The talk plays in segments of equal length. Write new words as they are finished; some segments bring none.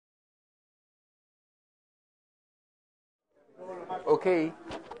Okay,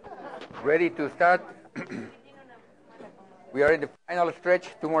 ready to start. We are in the final stretch,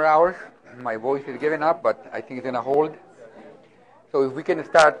 2 more hours. My voice is giving up, but I think it's going to hold. So if we can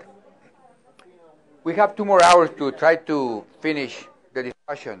start, we have 2 more hours to try to finish the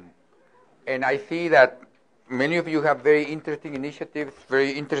discussion. And I see that many of you have very interesting initiatives,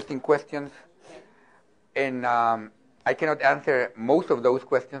 very interesting questions. And I cannot answer most of those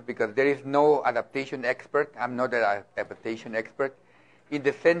questions because there is no adaptation expert. I'm not an adaptation expert in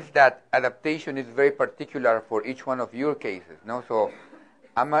the sense that adaptation is very particular for each one of your cases. No? So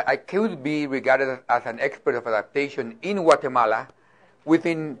I could be regarded as an expert of adaptation in Guatemala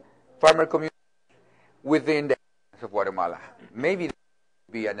within farmer communities, within the of Guatemala. Maybe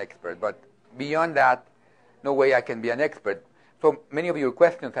be an expert, but beyond that, no way I can be an expert. So many of your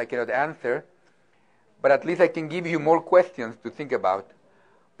questions I cannot answer, but at least I can give you more questions to think about.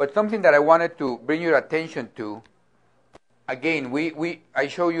 But something that I wanted to bring your attention to, again, I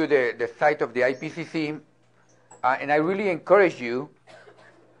show you the site of the IPCC, and I really encourage you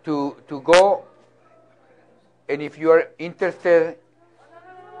to go, and if you are interested,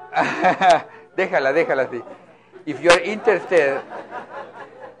 déjala así. If you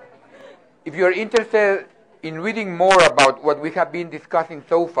are interested in reading more about what we have been discussing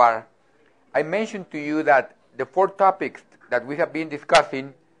so far, I mentioned to you that the 4 topics that we have been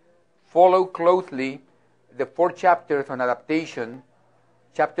discussing follow closely the 4 chapters on adaptation,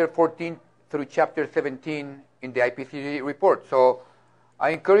 chapter 14 through chapter 17 in the IPCC report. So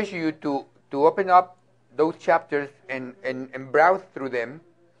I encourage you to open up those chapters and browse through them,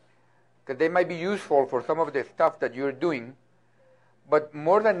 because they might be useful for some of the stuff that you're doing. But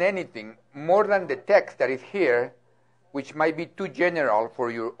more than anything, more than the text that is here, which might be too general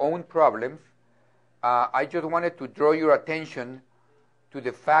for your own problems, I just wanted to draw your attention to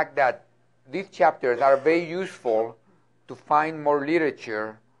the fact that these chapters are very useful to find more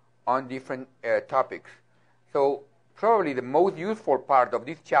literature on different topics. So probably the most useful part of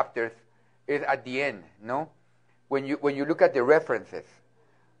these chapters is at the end, no? When you look at the references.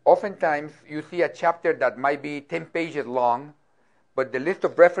 Oftentimes you see a chapter that might be 10 pages long, but the list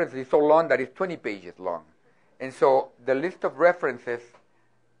of references is so long that it's 20 pages long. And so the list of references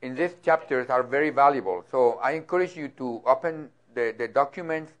in these chapters are very valuable. So I encourage you to open the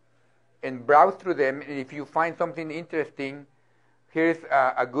documents and browse through them. And if you find something interesting, here's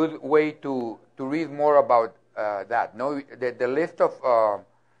a good way to read more about that. No, the list of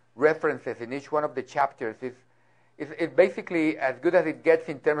references in each one of the chapters is basically as good as it gets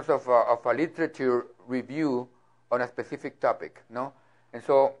in terms of a literature review on a specific topic. No, and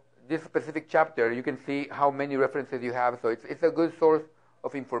so this specific chapter, you can see how many references you have. So it's a good source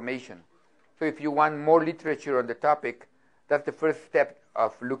of information. So if you want more literature on the topic, that's the first step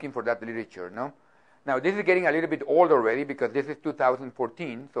of looking for that literature. No, now this is getting a little bit old already because this is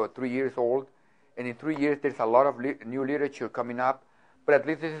 2014, so 3 years old, and in 3 years there's a lot of new literature coming up. But at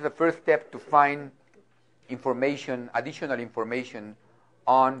least this is the first step to find information, additional information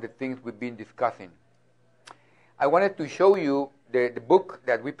on the things we've been discussing. I wanted to show you the book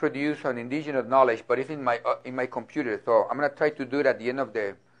that we produce on indigenous knowledge, but it's in my computer. So I'm going to try to do it at the end of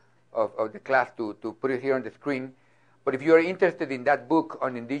the class to put it here on the screen. But if you are interested in that book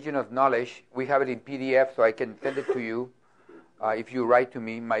on indigenous knowledge, we have it in PDF, so I can send it to you if you write to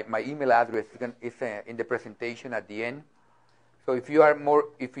me. My email address is in the presentation at the end. So if you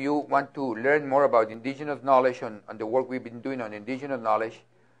want to learn more about indigenous knowledge on the work we've been doing on indigenous knowledge,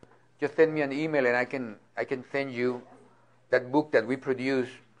 just send me an email and I can send you that book that we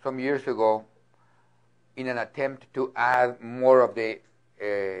produced some years ago in an attempt to add more of the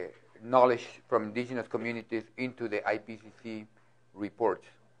knowledge from indigenous communities into the IPCC reports.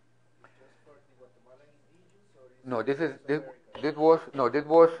 No, this was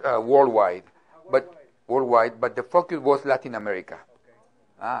worldwide, but the focus was Latin America.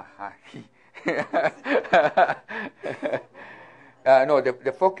 No,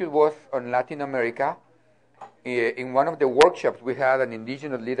 the focus was on Latin America. In one of the workshops, we had an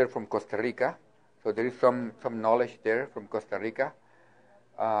indigenous leader from Costa Rica, so there is some knowledge there from Costa Rica.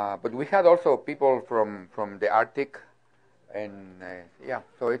 But we had also people from the Arctic, and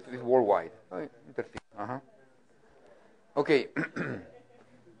so it's worldwide. Oh, interesting. Okay.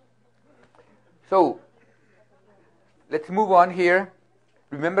 So let's move on here.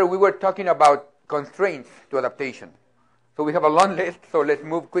 Remember, we were talking about constraints to adaptation. So we have a long list, so let's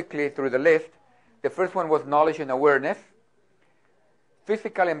move quickly through the list. The first one was knowledge and awareness.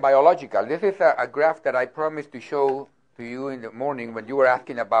 Physical and biological. This is a graph that I promised to show to you in the morning when you were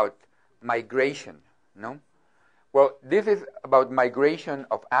asking about migration. No? Well, this is about migration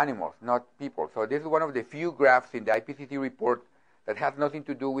of animals, not people. So this is one of the few graphs in the IPCC report that has nothing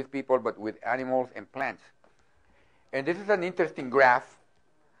to do with people but with animals and plants. And this is an interesting graph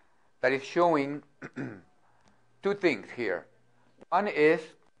that is showing two things here. One is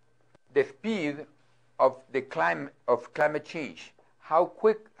the speed of the climate change, how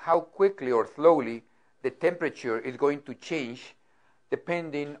quickly or slowly the temperature is going to change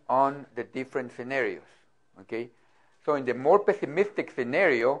depending on the different scenarios. Okay, so in the more pessimistic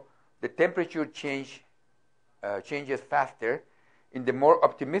scenario, the temperature changes faster. In the more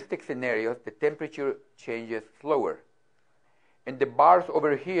optimistic scenarios, the temperature changes slower. And the bars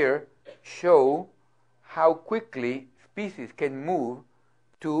over here show how quickly species can move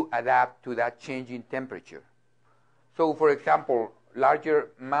to adapt to that changing temperature. So, for example, larger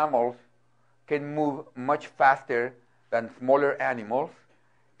mammals can move much faster than smaller animals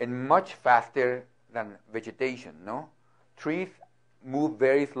and much faster than vegetation, no? Trees move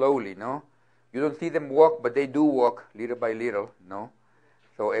very slowly, no? You don't see them walk, but they do walk little by little, no?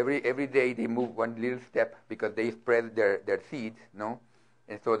 So every day they move one little step because they spread their seeds, no?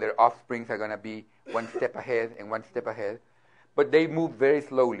 And so their offsprings are going to be one step ahead and one step ahead. But they move very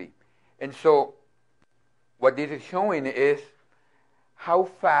slowly. And so what this is showing is how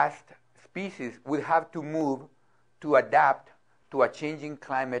fast species will have to move to adapt to a changing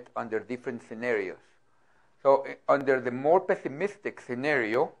climate under different scenarios. So under the more pessimistic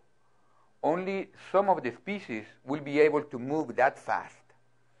scenario, only some of the species will be able to move that fast.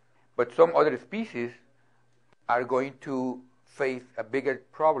 But some other species are going to face a bigger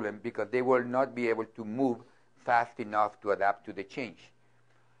problem because they will not be able to move fast enough to adapt to the change.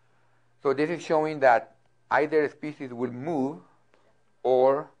 So this is showing that either a species will move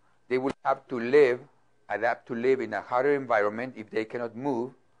or they will have to adapt to live in a hotter environment if they cannot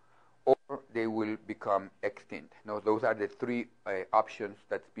move, or they will become extinct. Now, those are the three options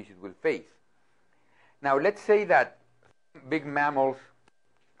that species will face. Now, let's say that big mammals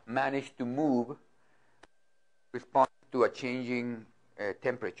manage to move, respond to a changing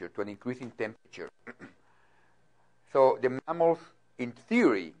temperature, to an increasing temperature. So the mammals, in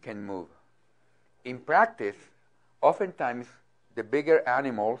theory, can move. In practice, oftentimes, the bigger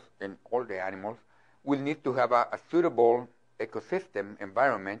animals and all the animals will need to have a suitable ecosystem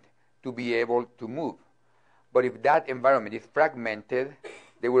environment to be able to move. But if that environment is fragmented,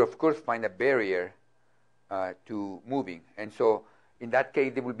 they will, of course, find a barrier to moving. And so in that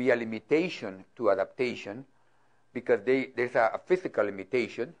case, there will be a limitation to adaptation because there's a physical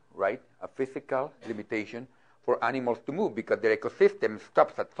limitation, right? A physical limitation for animals to move because their ecosystem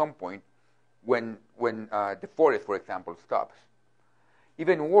stops at some point when the forest, for example, stops.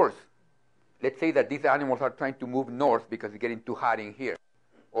 Even worse, let's say that these animals are trying to move north because it's getting too hot in here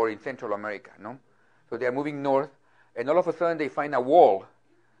or in Central America, no? So they are moving north, and all of a sudden they find a wall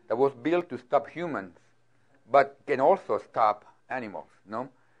that was built to stop humans, but can also stop animals, no?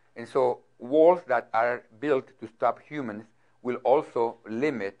 And so walls that are built to stop humans will also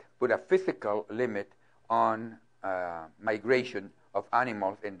put a physical limit on migration of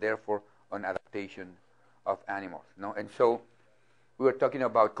animals and therefore on adaptation of animals, no? And so we were talking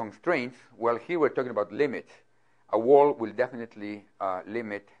about constraints. Well, here we're talking about limits. A wall will definitely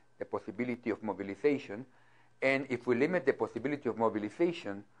limit the possibility of mobilization. And if we limit the possibility of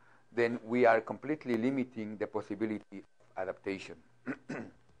mobilization, then we are completely limiting the possibility of adaptation.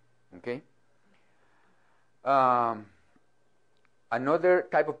 Okay? Another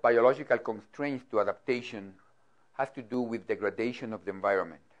type of biological constraints to adaptation has to do with degradation of the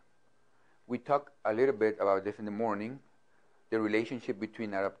environment. We talked a little bit about this in the morning, the relationship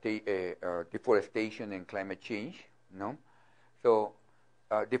between deforestation and climate change, no? So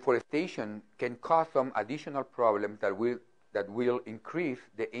deforestation can cause some additional problems that will increase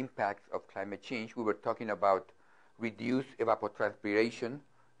the impacts of climate change. We were talking about reduced evapotranspiration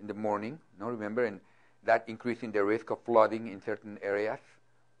in the morning, no? Remember, and that increasing the risk of flooding in certain areas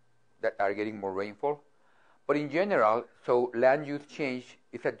that are getting more rainfall. But in general, so land use change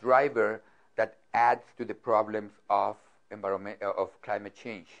is a driver that adds to the problems of climate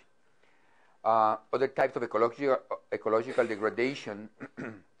change. Other types of ecological degradation,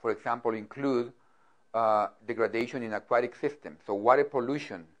 for example, include degradation in aquatic systems. So water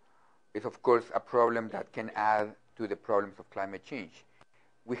pollution is, of course, a problem that can add to the problems of climate change.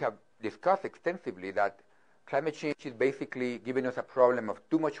 We have discussed extensively that climate change is basically giving us a problem of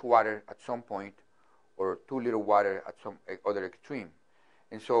too much water at some point or too little water at some other extreme.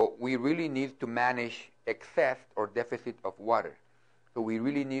 And so we really need to manage excess or deficit of water. So we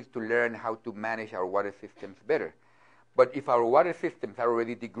really need to learn how to manage our water systems better. But if our water systems are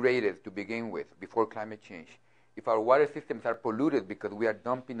already degraded to begin with before climate change, if our water systems are polluted because we are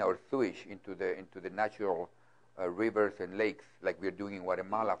dumping our sewage into the natural rivers and lakes, like we're doing in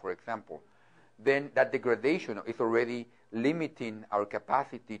Guatemala, for example, then that degradation is already limiting our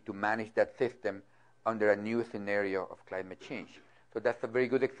capacity to manage that system under a new scenario of climate change. So that's a very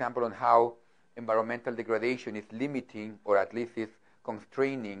good example on how environmental degradation is limiting, or at least is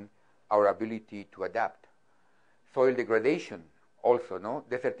constraining, our ability to adapt. Soil degradation also, no?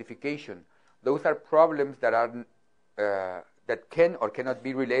 Desertification. Those are problems that are that can or cannot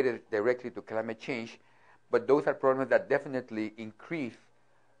be related directly to climate change, but those are problems that definitely increase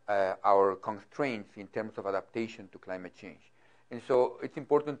our constraints in terms of adaptation to climate change. And so it's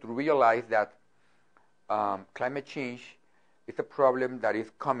important to realize that climate change is a problem that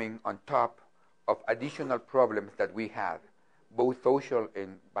is coming on top of additional problems that we have, both social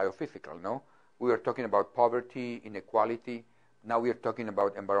and biophysical, no? We are talking about poverty, inequality. Now we are talking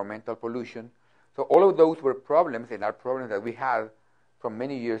about environmental pollution. So all of those were problems, and are problems that we had from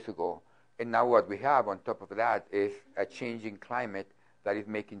many years ago. And now what we have on top of that is a changing climate that is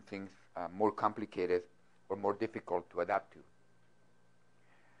making things more complicated or more difficult to adapt to.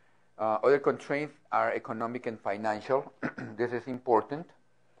 Other constraints are economic and financial. This is important.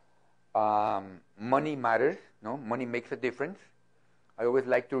 Money matters. No, money makes a difference. I always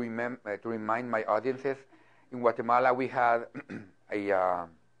like to remind my audiences. In Guatemala, we had a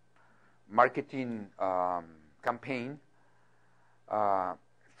marketing campaign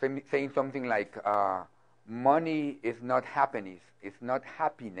saying something like, "Money is not happiness. It's not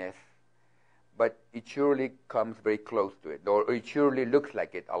happiness, but it surely comes very close to it, or it surely looks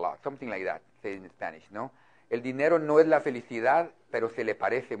like it a lot." Something like that, say in Spanish, no? El dinero no es la felicidad, pero se le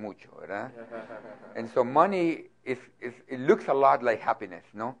parece mucho, ¿verdad? And so money it looks a lot like happiness,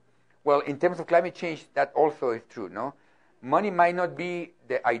 no? Well, in terms of climate change, that also is true, no? Money might not be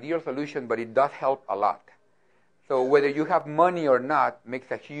the ideal solution, but it does help a lot. So whether you have money or not makes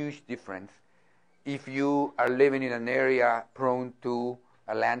a huge difference if you are living in an area prone to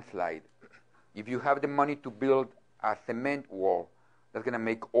a landslide. If you have the money to build a cement wall, that's going to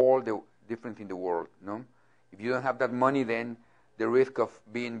make all the difference in the world, no? If you don't have that money, then the risk of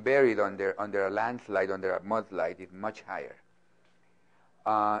being buried under a landslide, under a mudslide, is much higher.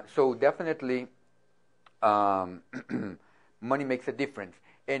 So definitely, money makes a difference.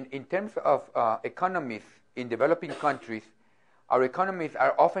 And in terms of economies in developing countries, our economies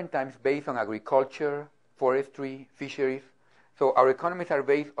are oftentimes based on agriculture, forestry, fisheries. So our economies are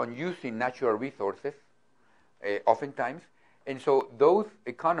based on using natural resources, oftentimes. And so those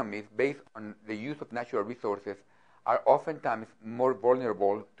economies based on the use of natural resources are oftentimes more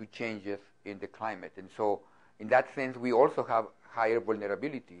vulnerable to changes in the climate. And so in that sense, we also have higher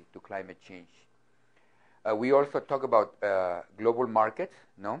vulnerability to climate change. We also talk about global markets,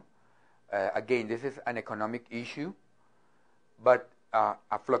 no? Again, this is an economic issue, but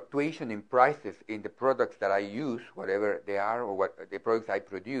a fluctuation in prices in the products that I use, whatever they are, or what the products I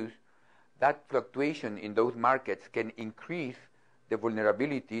produce, that fluctuation in those markets can increase the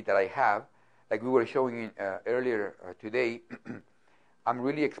vulnerability that I have. Like we were showing earlier today, I'm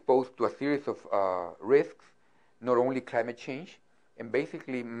really exposed to a series of risks, not only climate change, and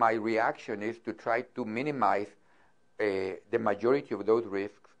basically my reaction is to try to minimize the majority of those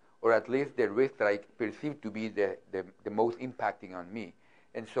risks, or at least the risks that I perceive to be the most impacting on me.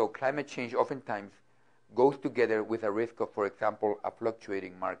 And so climate change oftentimes goes together with a risk of, for example, a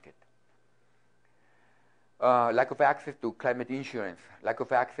fluctuating market. Lack of access to climate insurance, lack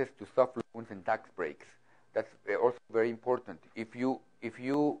of access to soft loans and tax breaks. That's also very important. If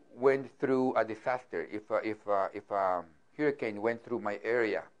you went through a disaster, if a hurricane went through my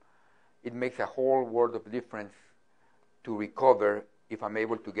area, it makes a whole world of difference to recover if I'm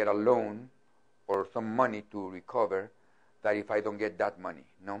able to get a loan or some money to recover, that if I don't get that money,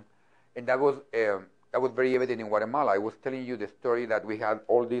 no? And that was very evident in Guatemala. I was telling you the story that we had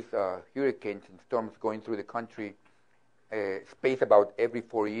all these hurricanes and storms going through the country, spaced about every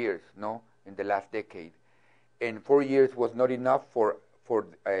 4 years, no, in the last decade. And 4 years was not enough for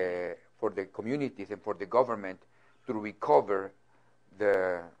the communities and for the government to recover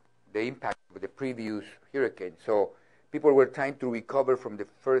the impact of the previous hurricane. So people were trying to recover from the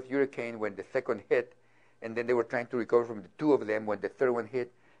first hurricane when the second hit, and then they were trying to recover from the two of them when the third one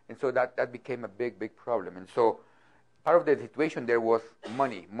hit. And so that became a big problem. And so part of the situation there was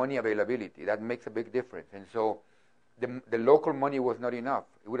money availability. That makes a big difference. And so the local money was not enough.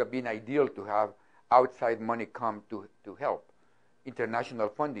 It would have been ideal to have outside money come to help, international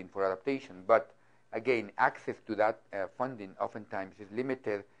funding for adaptation. But again, access to that funding oftentimes is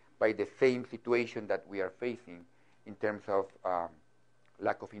limited by the same situation that we are facing in terms of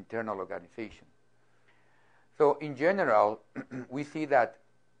lack of internal organization. So in general, we see that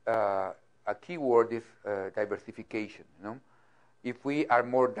a key word is diversification. If we are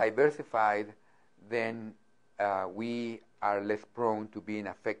more diversified, then we are less prone to being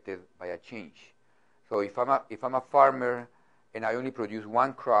affected by a change. So if I'm a farmer and I only produce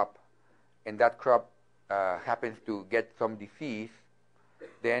one crop, and that crop happens to get some disease,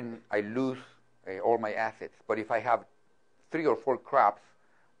 then I lose all my assets. But if I have 3 or 4 crops,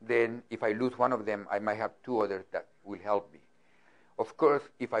 then if I lose one of them, I might have 2 others that will help me. Of course,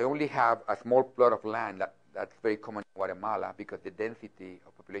 if I only have a small plot of land, that's very common in Guatemala because the density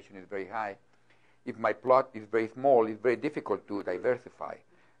of population is very high. If my plot is very small, it's very difficult to diversify.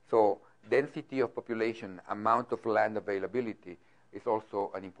 So density of population, amount of land availability is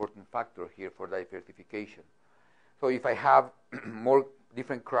also an important factor here for diversification. So if I have more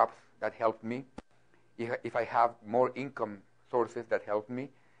different crops, that help me. If I have more income sources, that help me.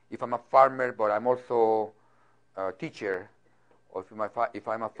 If I'm a farmer, but I'm also a teacher, or if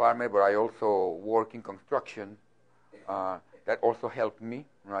I'm a farmer, but I also work in construction, that also helped me,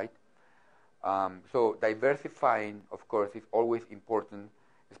 right? So diversifying, of course, is always important,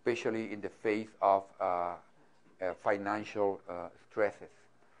 especially in the face of financial stresses.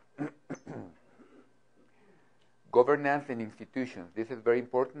 Governance and institutions. This is very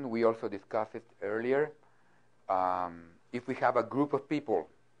important. We also discussed it earlier. If we have a group of people,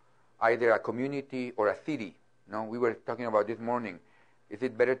 either a community or a city, we were talking about this morning, is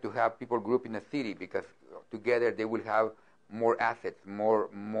it better to have people group in a city because together they will have more assets,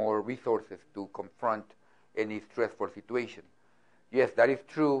 more resources to confront any stressful situation? Yes, that is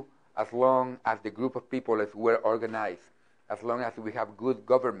true as long as the group of people is well organized, as long as we have good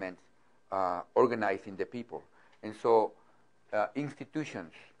governments organizing the people. And so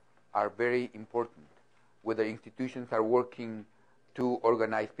institutions are very important, whether institutions are working to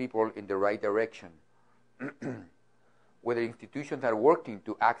organize people in the right direction, whether institutions are working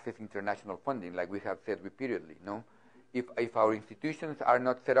to access international funding, like we have said repeatedly. If our institutions are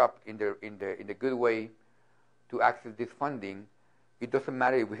not set up in the good way to access this funding, it doesn't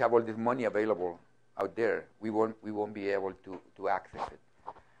matter if we have all this money available out there. We won't be able to access it.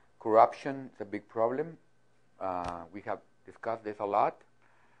 Corruption is a big problem. We have discussed this a lot.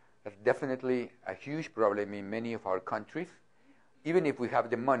 That's definitely a huge problem in many of our countries. Even if we have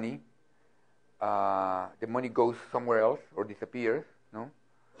the money goes somewhere else or disappears,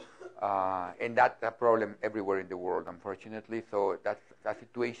 and that's a problem everywhere in the world, unfortunately. So that's a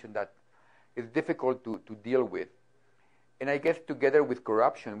situation that is difficult to deal with. And I guess together with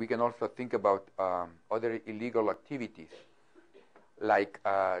corruption, we can also think about other illegal activities, like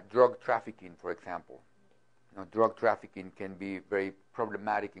drug trafficking, for example. Drug trafficking can be very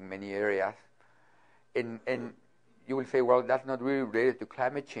problematic in many areas. And you will say, well, that's not really related to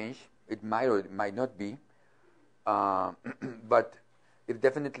climate change. It might or it might not be. But it's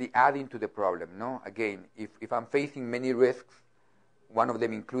definitely adding to the problem. Again, if I'm facing many risks, one of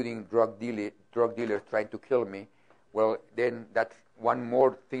them including drug dealers trying to kill me, well, then that's one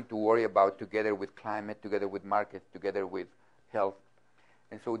more thing to worry about together with climate, together with markets, together with health.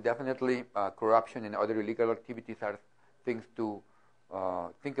 And so definitely corruption and other illegal activities are things to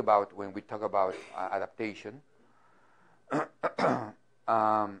think about when we talk about adaptation.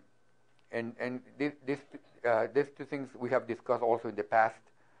 And these 2 things we have discussed also in the past.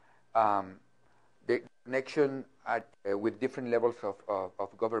 The connection with different levels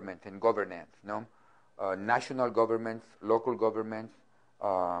of government and governance, national governments, local governments,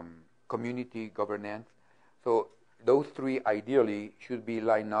 community governance. So those 3 ideally should be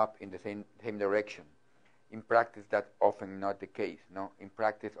lined up in the same direction. In practice, that's often not the case. In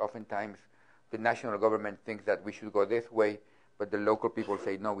practice, oftentimes the national government thinks that we should go this way, but the local people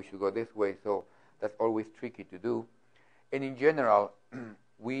say, no, we should go this way. So that's always tricky to do. And in general,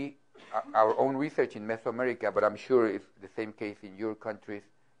 our own research in Mesoamerica, but I'm sure it's the same case in your countries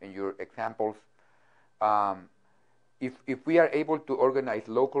and your examples, if we are able to organize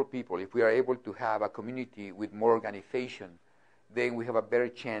local people, if we are able to have a community with more organization, then we have a better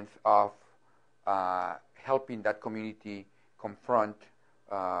chance of helping that community confront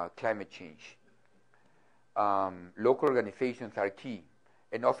climate change. Local organizations are key,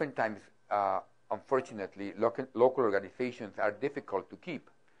 and oftentimes, unfortunately, local organizations are difficult to keep.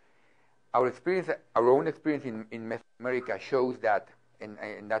 Our own experience in Mesoamerica shows that,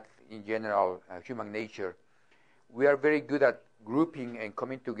 and that's in general human nature, we are very good at grouping and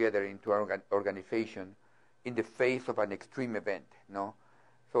coming together into our organization in the face of an extreme event.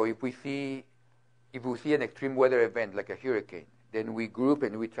 So if we see an extreme weather event like a hurricane, then we group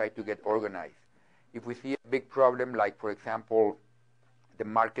and we try to get organized. If we see a big problem, like for example, the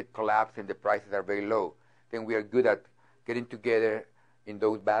market collapse and the prices are very low, then we are good at getting together in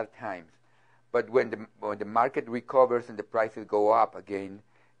those bad times. But when the market recovers and the prices go up again,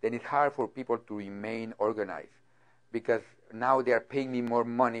 then it's hard for people to remain organized, because now they are paying me more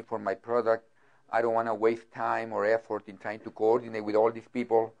money for my product. I don't want to waste time or effort in trying to coordinate with all these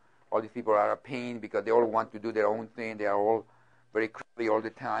people. All these people are a pain because they all want to do their own thing. They are all very crabby all the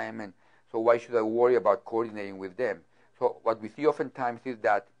time, and so why should I worry about coordinating with them? So what we see oftentimes is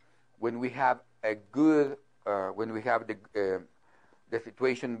that when we have a good, when we have the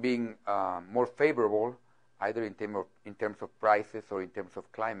situation being more favorable, either in terms of prices or in terms of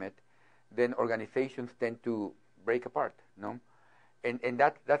climate, then organizations tend to break apart, no? And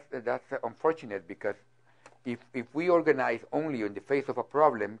that's unfortunate, because if we organize only in the face of a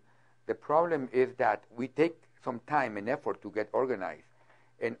problem, the problem is that we take some time and effort to get organized,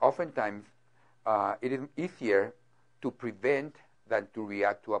 and oftentimes it is easier to prevent than to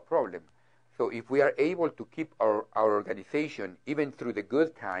react to a problem. So if we are able to keep our organization even through the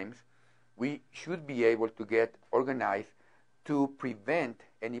good times, we should be able to get organized to prevent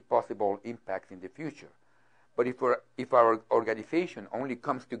any possible impacts in the future. But if our organization only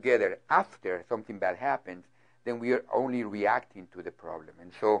comes together after something bad happens, then we are only reacting to the problem.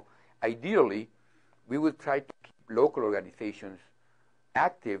 And so ideally, we would try to keep local organizations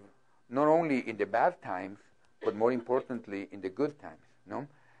active, not only in the bad times, but more importantly in the good times. No?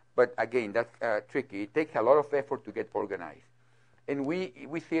 But again, that's tricky. It takes a lot of effort to get organized. And we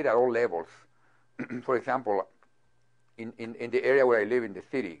see it at all levels. For example, in the area where I live in the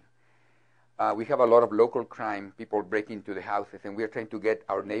city, we have a lot of local crime, people break into the houses, and we are trying to get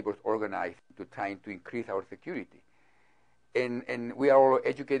our neighbors organized to trying to increase our security. And we are all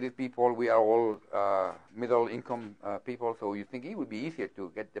educated people, we are all middle-income people, so you think it would be easier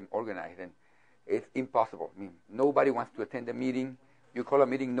to get them organized, and it's impossible. I mean, nobody wants to attend a meeting. You call a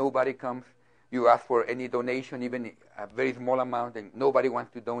meeting, nobody comes. You ask for any donation, even a very small amount, and nobody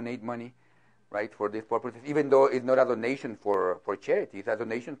wants to donate money, right, for these purposes, even though it's not a donation for charity. It's a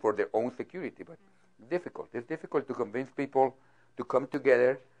donation for their own security, but difficult. It's difficult to convince people to come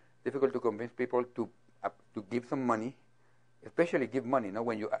together, difficult to convince people to give some money, especially give money. You know,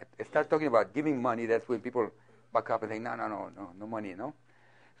 when you start talking about giving money, that's when people back up and say, no money, no?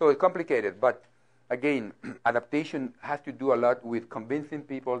 So it's complicated, but again, adaptation has to do a lot with convincing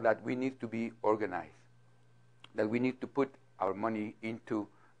people that we need to be organized, that we need to put our money into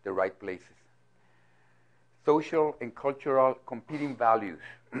the right places. Social and cultural competing values.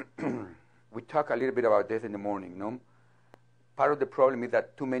 We talk a little bit about this in the morning, no? Part of the problem is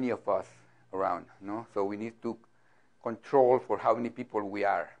that too many of us around, no? So we need to control for how many people we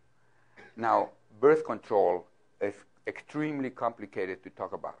are. Now, birth control is extremely complicated to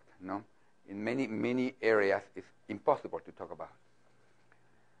talk about, no? In many areas, it's impossible to talk about.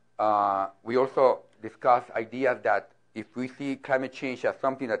 We also discuss ideas that if we see climate change as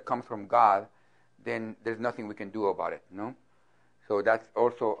something that comes from God, then there's nothing we can do about it, no? So that's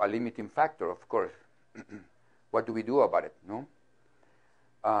also a limiting factor, of course. What do we do about it, no?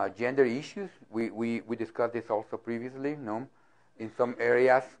 Gender issues, we discussed this also previously, no? In some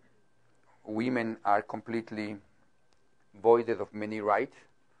areas, women are completely voided of many rights.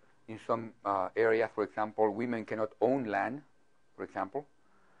 In some areas, for example, women cannot own land, for example.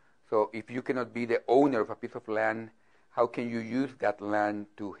 So if you cannot be the owner of a piece of land, how can you use that land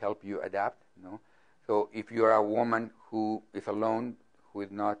to help you adapt, no? So if you are a woman who is alone, who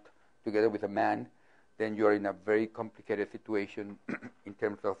is not together with a man, then you are in a very complicated situation in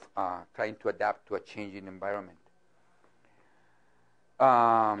terms of trying to adapt to a changing environment.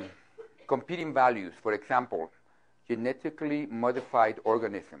 Competing values, for example, genetically modified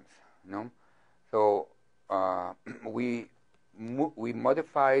organisms, no? So we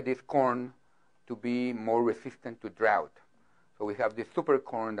modify this corn to be more resistant to drought. So we have this super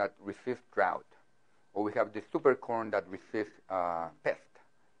corn that resists drought, or we have the super corn that resists pest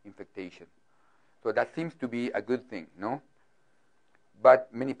infestation. So that seems to be a good thing, no? But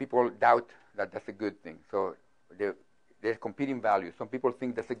many people doubt that that's a good thing. So there's competing values. Some people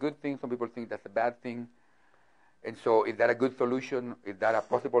think that's a good thing, some people think that's a bad thing. And so is that a good solution? Is that a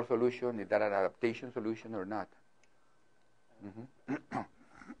possible solution? Is that an adaptation solution or not? Mm-hmm.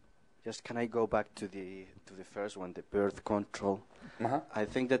 Just can I go back to the first one, the birth control? Uh-huh. I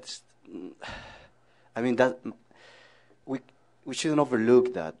think that's, I mean, that we shouldn't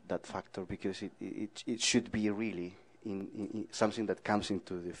overlook that factor, because it should be really in something that comes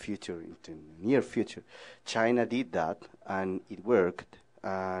into the future, into the near future. China did that and it worked.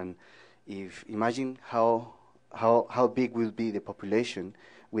 And if imagine how big will be the population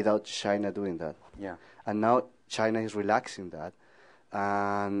without China doing that. Yeah. And now China is relaxing that.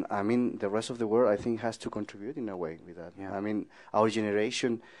 And I mean, the rest of the world, I think, has to contribute in a way with that. Yeah. I mean, our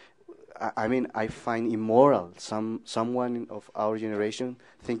generation, I mean, I find immoral someone of our generation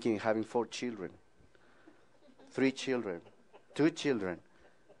thinking having 4 children, 3 children, 2 children.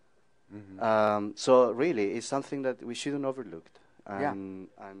 So really, it's something that we shouldn't overlook. And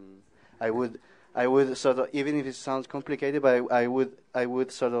I would sort of, even if it sounds complicated, but I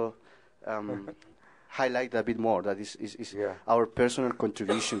would sort of highlight a bit more that is our personal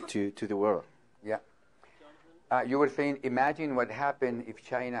contribution to the world. Yeah. You were saying, imagine what happened if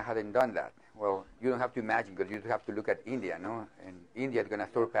China hadn't done that. Well, you don't have to imagine, because you have to look at India, no? And India is going to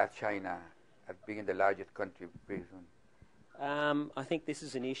surpass China as being the largest country pretty soon. I think this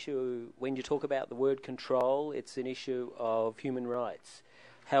is an issue, when you talk about the word control, it's an issue of human rights.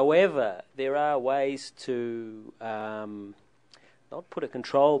 However, there are ways to not put a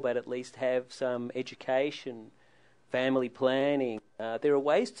control, but at least have some education, family planning. There are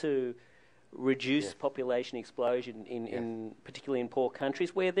ways to reduce population explosion, in particularly in poor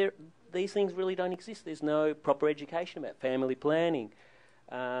countries where these things really don't exist. There's no proper education about family planning.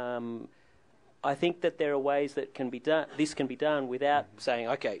 I think that there are ways that can be done. This can be done without saying,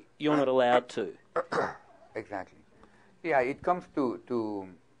 "Okay, you're not allowed to." Exactly. Yeah, it comes to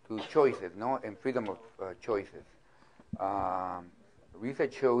choices, no, and freedom of choices.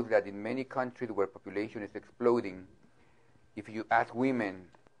 Research shows that in many countries where population is exploding, if you ask women,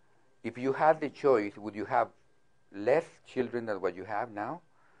 if you had the choice, would you have less children than what you have now?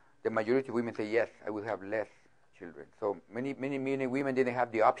 The majority of women say yes, I will have less children. So many women didn't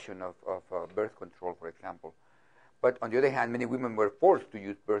have the option of birth control, for example. But on the other hand, many women were forced to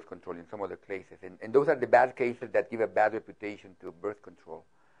use birth control in some other cases. And those are the bad cases that give a bad reputation to birth control.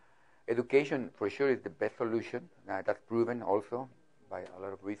 Education, for sure, is the best solution. That's proven also by a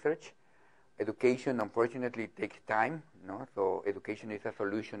lot of research. Education, unfortunately, takes time. No? So education is a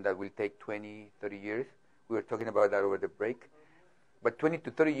solution that will take 20, 30 years. We were talking about that over the break. But 20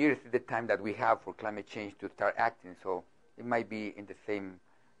 to 30 years is the time that we have for climate change to start acting. So it might be in the same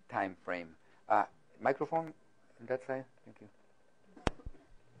time frame. Microphone on that side. Thank you.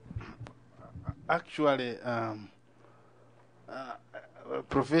 Actually,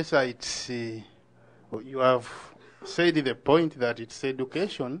 Professor, it's you have said the point that it's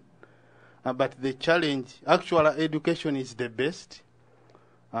education, but the challenge, actual education is the best,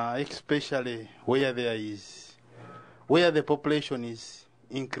 especially where the population is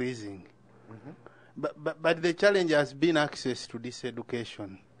increasing. But the challenge has been access to this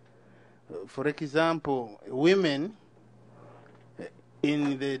education. For example, women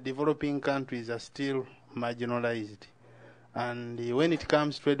in the developing countries are still marginalized. And when it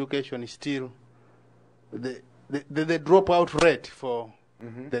comes to education, still the dropout rate for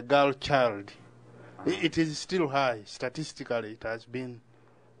the girl child, it is still high. Statistically, it has been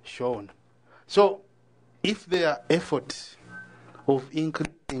shown. So if there are efforts of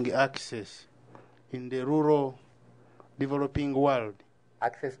increasing access in the rural developing world.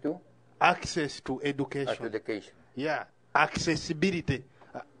 Access to? Access to education. To education. Yeah, accessibility.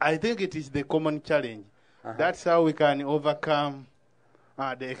 I think it is the common challenge. That's how we can overcome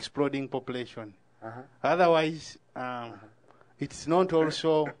the exploding population. Otherwise, it's not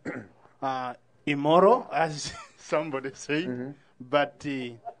also immoral, as somebody said, but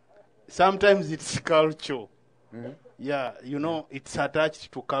sometimes it's culture. Yeah, you know, it's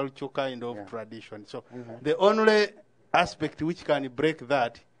attached to culture kind of tradition. So the only aspect which can break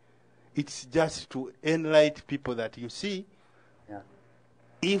that, it's just to enlighten people that you see,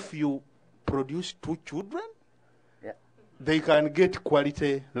 if you produce 2 children, they can get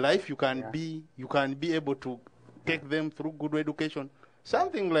quality life. You can be able to take them through good education,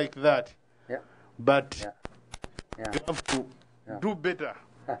 something like that. But you have to do better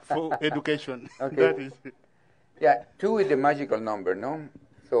for education. That is it. Yeah, 2 is the magical number, no?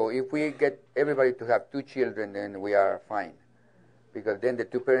 So if we get everybody to have 2 children, then we are fine. Because then the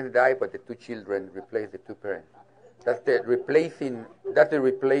 2 parents die, but the 2 children replace the 2 parents. That's the replacing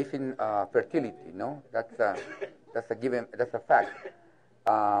fertility, no? That's a given, that's a fact.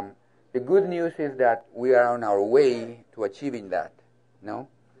 The good news is that we are on our way to achieving that, no?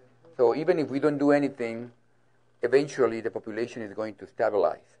 So even if we don't do anything, eventually the population is going to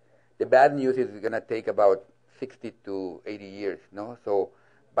stabilize. The bad news is it's going to take about 60 to 80 years, no? So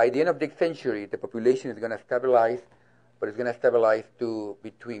by the end of the century, the population is going to stabilize, but it's going to stabilize to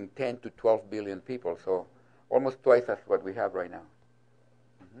between 10 to 12 billion people, so almost twice as what we have right now.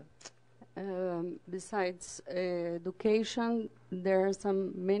 Besides education, there are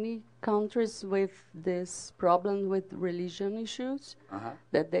many countries with this problem with religion issues,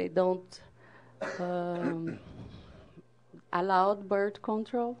 that they don't allow birth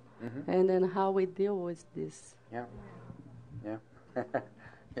control, and then how we deal with this.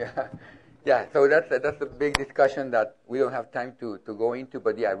 Yeah, yeah. So that's a big discussion that we don't have time to go into.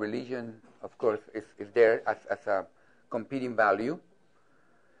 But yeah, religion, of course, is there as a competing value.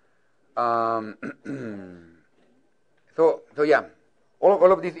 Um, so yeah,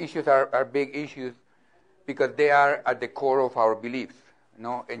 all of these issues are big issues because they are at the core of our beliefs.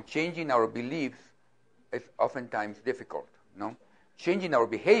 And changing our beliefs is oftentimes difficult. Changing our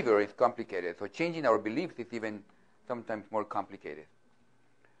behavior is complicated. So changing our beliefs is even sometimes more complicated.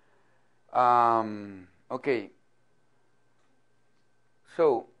 Okay.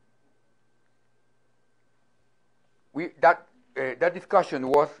 So that discussion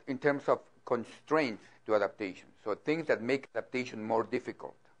was in terms of constraints to adaptation. So things that make adaptation more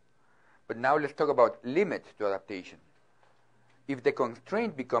difficult. But now let's talk about limits to adaptation. If the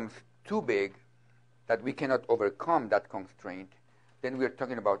constraint becomes too big, that we cannot overcome that constraint, then we are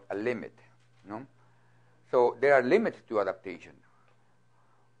talking about a limit. So there are limits to adaptation.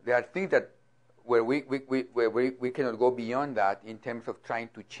 There are things that where we cannot go beyond that in terms of trying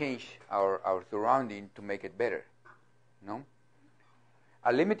to change our surrounding to make it better.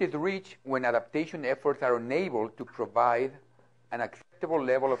 A limit is reached when adaptation efforts are unable to provide an acceptable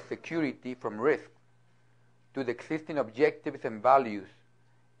level of security from risk to the existing objectives and values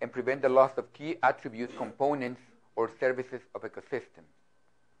and prevent the loss of key attributes, components, or services of ecosystem.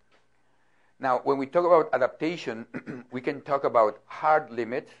 Now, when we talk about adaptation, we can talk about hard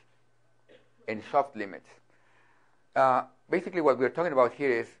limits and soft limits. Basically, what we're talking about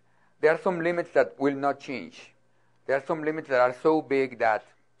here is there are some limits that will not change. There are some limits that are so big that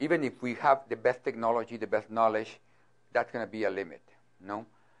even if we have the best technology, the best knowledge, that's going to be a limit.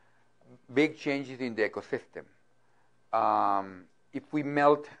 Big changes in the ecosystem. If we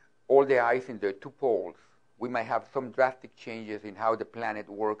melt all the ice in the 2 poles, we might have some drastic changes in how the planet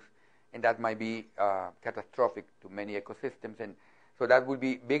works, and that might be catastrophic to many ecosystems. And so that would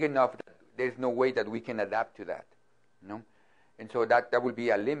be big enough that there's no way that we can adapt to that. And so that would be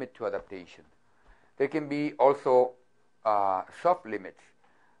a limit to adaptation. There can be also soft limits,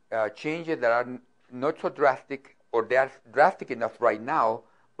 changes that are not so drastic, or they are drastic enough right now,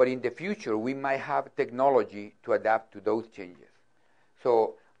 but in the future we might have technology to adapt to those changes.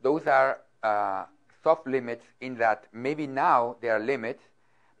 So those are soft limits in that maybe now there are limits,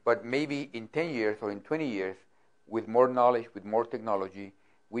 but maybe in 10 years or in 20 years, with more knowledge, with more technology,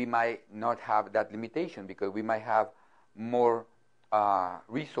 we might not have that limitation because we might have more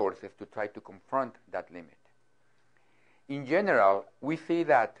resources to try to confront that limit. In general, we see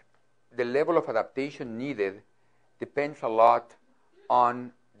that the level of adaptation needed depends a lot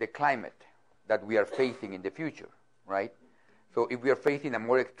on the climate that we are facing in the future, right? So if we are facing a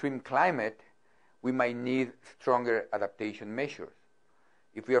more extreme climate, we might need stronger adaptation measures.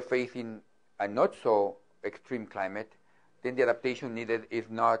 If we are facing a not so extreme climate, then the adaptation needed is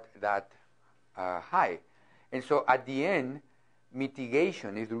not that high. And so at the end,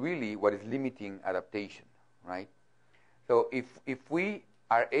 mitigation is really what is limiting adaptation, right? So if we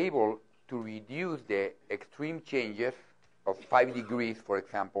are able to reduce the extreme changes of 5 degrees, for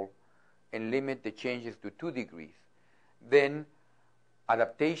example, and limit the changes to 2 degrees, then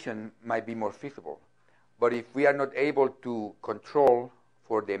adaptation might be more feasible. But if we are not able to control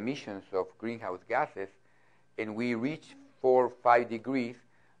for the emissions of greenhouse gases, and we reach 4 or 5 degrees,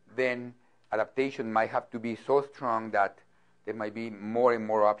 then adaptation might have to be so strong that there might be more and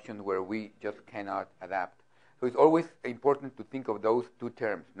more options where we just cannot adapt. So it's always important to think of those 2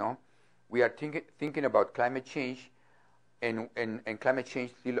 terms, no? We are thinking about climate change, and climate change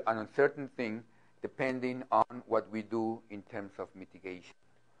is still an uncertain thing depending on what we do in terms of mitigation.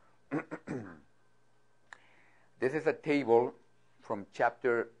 This is a table from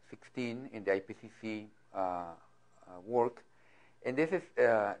chapter 16 in the IPCC work, and this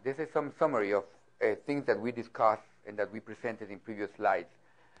is some summary of things that we discussed and that we presented in previous slides.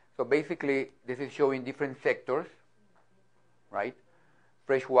 So basically, this is showing different sectors, right?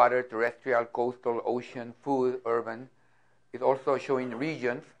 Freshwater, terrestrial, coastal, ocean, food, urban. It's also showing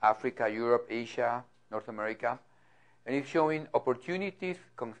regions, Africa, Europe, Asia, North America. And it's showing opportunities,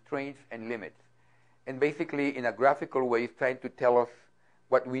 constraints, and limits. And basically, in a graphical way, it's trying to tell us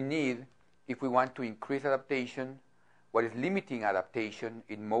what we need if we want to increase adaptation, what is limiting adaptation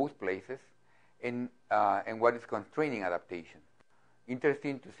in most places, and what is constraining adaptation.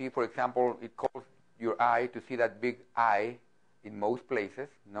 Interesting to see, for example, it calls your eye to see that big eye in most places,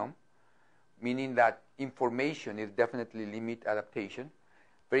 no? Meaning that information is definitely limit adaptation.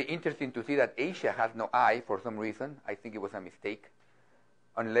 Very interesting to see that Asia has no eye for some reason. I think it was a mistake.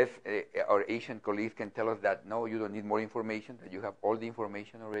 Unless our Asian colleagues can tell us that, no, you don't need more information, that you have all the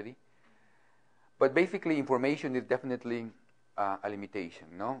information already. But basically, information is definitely a limitation,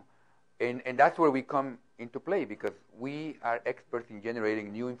 no? And that's where we come into play, because we are experts in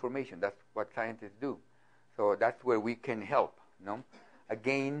generating new information. That's what scientists do. So that's where we can help, no?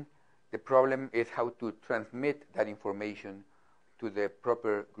 Again, the problem is how to transmit that information to the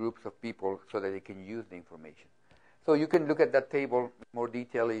proper groups of people so that they can use the information. So you can look at that table in more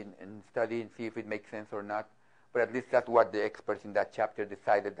detail and study and see if it makes sense or not. But at least that's what the experts in that chapter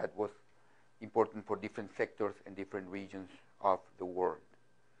decided that was important for different sectors and different regions of the world.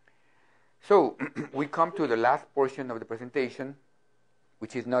 So we come to the last portion of the presentation,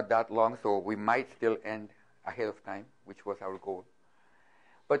 which is not that long, so we might still end ahead of time, which was our goal.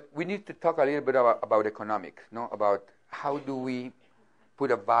 But we need to talk a little bit about economics, no? About how do we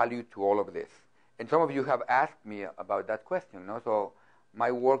put a value to all of this. And some of you have asked me about that question, no? So my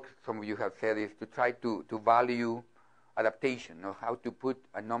work, some of you have said, is to try to value adaptation, no? How to put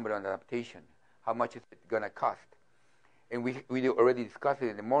a number on adaptation. How much is it going to cost? And we already discussed it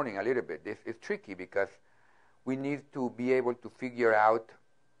in the morning a little bit. This is tricky because we need to be able to figure out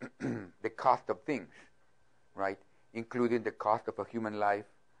the cost of things, right? Including the cost of a human life,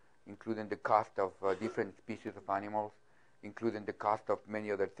 including the cost of different species of animals, including the cost of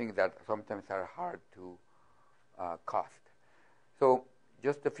many other things that sometimes are hard to cost. So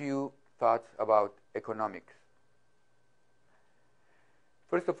just a few thoughts about economics.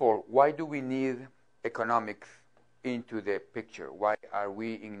 First of all, why do we need economics into the picture? Why are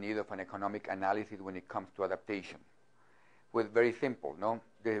we in need of an economic analysis when it comes to adaptation? Well, very simple, no?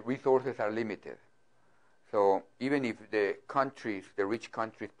 The resources are limited. So even if the countries, the rich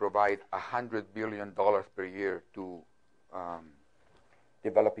countries, provide $100 billion per year to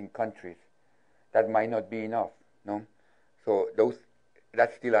developing countries, that might not be enough, no? So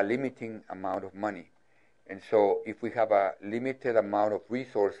that's still a limiting amount of money. And so if we have a limited amount of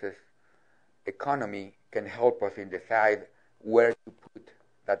resources, economy can help us in decide where to put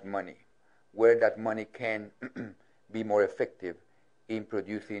that money, where that money can be more effective in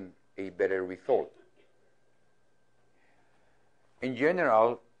producing a better result. In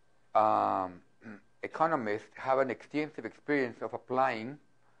general, economists have an extensive experience of applying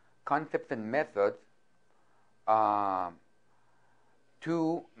concepts and methods for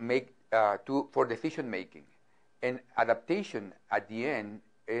decision making. And adaptation at the end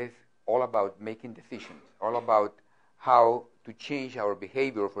is all about making decisions, all about how to change our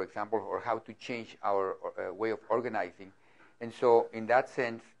behavior, for example, or how to change our way of organizing. And so in that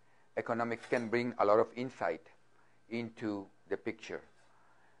sense, economics can bring a lot of insight into the picture.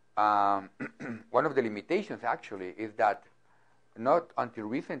 One of the limitations, actually, is that not until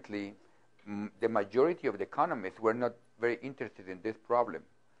recently, the majority of the economists were not very interested in this problem.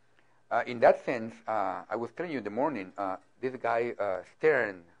 In that sense, I was telling you in the morning, this guy,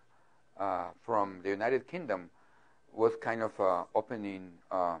 Stern, from the United Kingdom, was kind of opening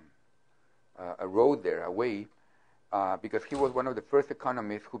a road there, a way, because he was one of the first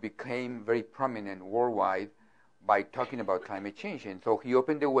economists who became very prominent worldwide by talking about climate change. And so he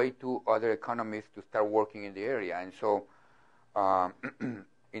opened the way to other economists to start working in the area. And so,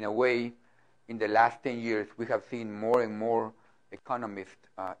 in a way, in the last 10 years, we have seen more and more economists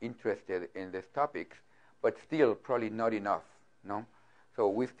interested in these topics, but still probably not enough, no? So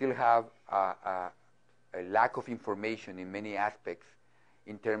we still have a lack of information in many aspects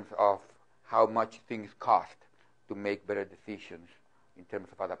in terms of how much things cost to make better decisions in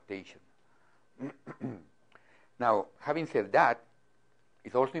terms of adaptation. Now, having said that,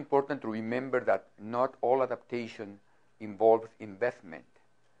 it's also important to remember that not all adaptation involves investment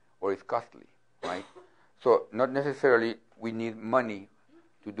or is costly, right? So not necessarily we need money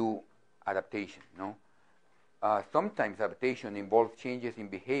to do adaptation, no? Sometimes adaptation involves changes in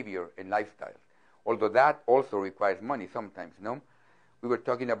behavior and lifestyle, although that also requires money sometimes, no? We were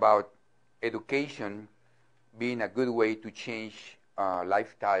talking about education being a good way to change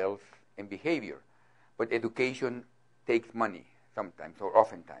lifestyles and behavior, but education takes money sometimes or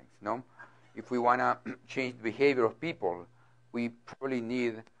oftentimes, no? If we want to change the behavior of people, we probably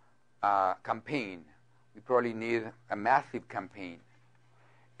need a campaign. We probably need a massive campaign,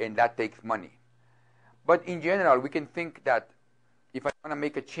 and that takes money. But in general, we can think that if I want to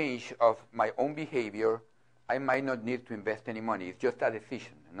make a change of my own behavior, I might not need to invest any money. It's just a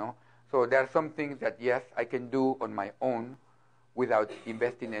decision, no? So there are some things that, yes, I can do on my own without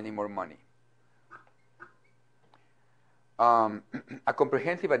investing any more money. A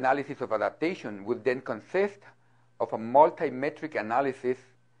comprehensive analysis of adaptation would then consist of a multi-metric analysis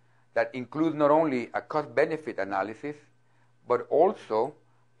that includes not only a cost-benefit analysis, but also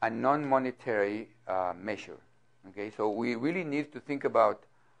a non-monetary measure. Okay, so we really need to think about,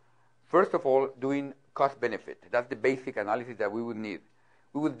 first of all, doing cost-benefit. That's the basic analysis that we would need.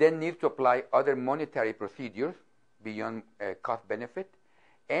 We would then need to apply other monetary procedures beyond cost-benefit,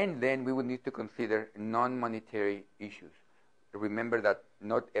 and then we would need to consider non-monetary issues. Remember that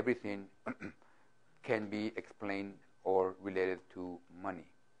not everything can be explained or related to money.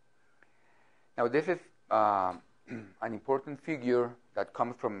 Now, this is an important figure that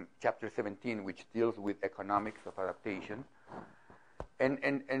comes from chapter 17, which deals with economics of adaptation.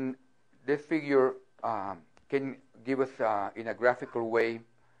 And this figure can give us, in a graphical way,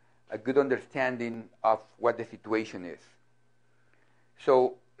 a good understanding of what the situation is.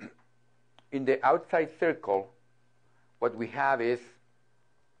 So, in the outside circle, what we have is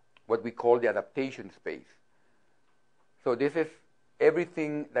what we call the adaptation space. So this is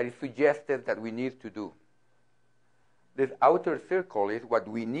everything that is suggested that we need to do. This outer circle is what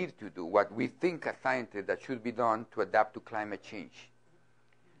we need to do, what we think as scientists that should be done to adapt to climate change.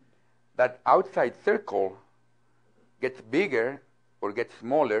 That outside circle gets bigger or gets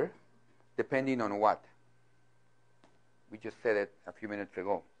smaller depending on what? We just said it a few minutes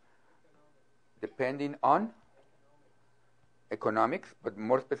ago. Depending on economics, but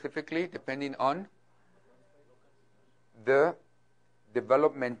more specifically, depending on the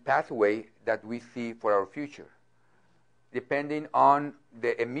development pathway that we see for our future, depending on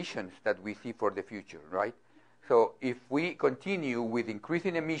the emissions that we see for the future, right? So if we continue with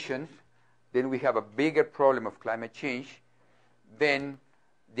increasing emissions, then we have a bigger problem of climate change, then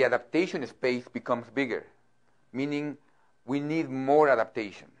the adaptation space becomes bigger, meaning we need more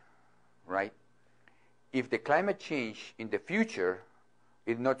adaptation, right? If the climate change in the future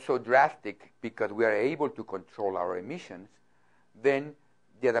is not so drastic because we are able to control our emissions, then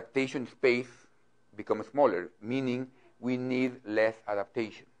the adaptation space becomes smaller, meaning we need less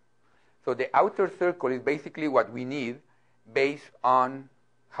adaptation. So the outer circle is basically what we need based on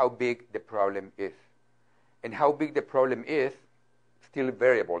how big the problem is. And how big the problem is, still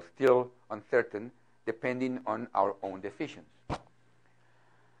variable, still uncertain, depending on our own decisions.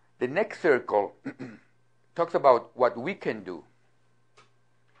 The next circle talks about what we can do.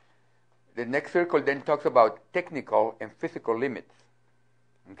 The next circle then talks about technical and physical limits.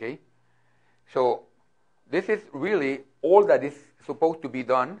 Okay? So this is really all that is supposed to be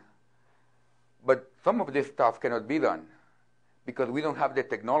done, but some of this stuff cannot be done because we don't have the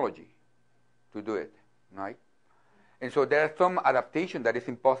technology to do it, right? And so there are some adaptation that is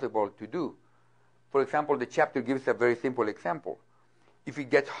impossible to do. For example, the chapter gives a very simple example. If it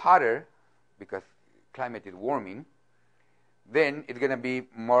gets hotter, because climate is warming, then it's going to be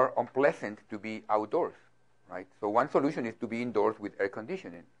more unpleasant to be outdoors, right? So one solution is to be indoors with air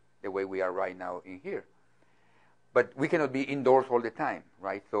conditioning, the way we are right now in here. But we cannot be indoors all the time,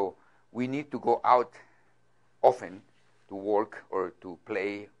 right? So we need to go out often to work or to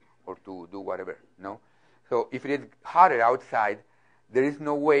play or to do whatever, no? So if it is hotter outside, there is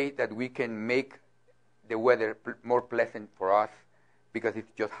no way that we can make the weather more pleasant for us because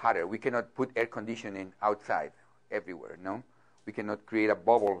it's just hotter. We cannot put air conditioning outside everywhere, no? We cannot create a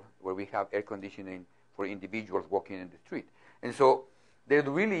bubble where we have air conditioning for individuals walking in the street. And so there's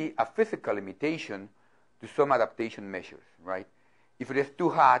really a physical limitation to some adaptation measures, right? If it is too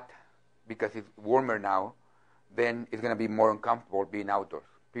hot because it's warmer now, then it's going to be more uncomfortable being outdoors,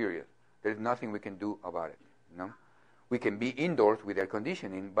 period. There's nothing we can do about it, no? We can be indoors with air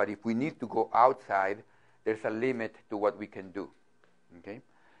conditioning, but if we need to go outside, there's a limit to what we can do, okay?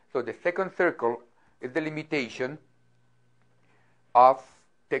 So the second circle is the limitation of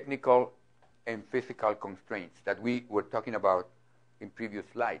technical and physical constraints that we were talking about in previous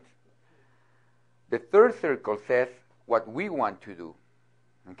slides. The third circle says what we want to do,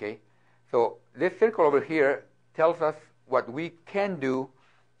 okay? So this circle over here tells us what we can do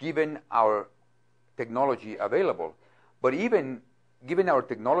given our technology available. But even given our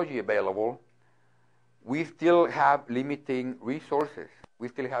technology available, we still have limiting resources. We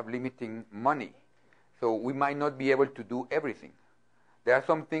still have limiting money. So we might not be able to do everything. There are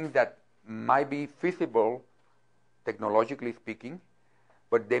some things that might be feasible, technologically speaking,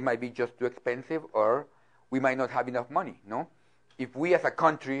 but they might be just too expensive, or we might not have enough money, no? If we as a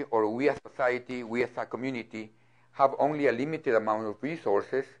country, or we as a society, we as a community, have only a limited amount of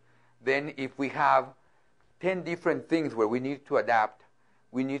resources, then if we have 10 different things where we need to adapt,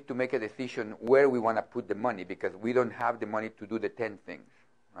 we need to make a decision where we want to put the money, because we don't have the money to do the 10 things,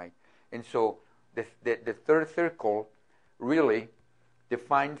 right? And so the third circle really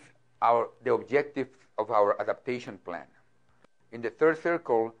defines the objectives of our adaptation plan. In the third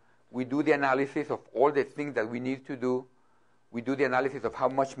circle, we do the analysis of all the things that we need to do. We do the analysis of how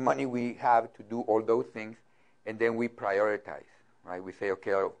much money we have to do all those things, and then we prioritize, right? We say,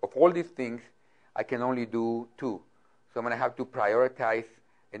 okay, of all these things, I can only do 2. So I'm going to have to prioritize,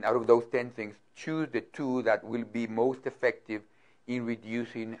 and out of those 10 things, choose the 2 that will be most effective in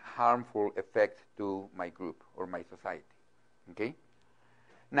reducing harmful effects to my group or my society. Okay?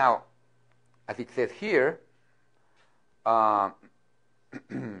 Now, as it says here, the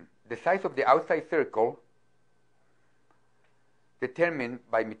size of the outside circle is determined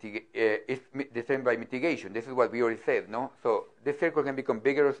by mitigation. This is what we already said, no? So this circle can become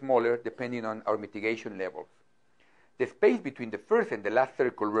bigger or smaller depending on our mitigation levels. The space between the first and the last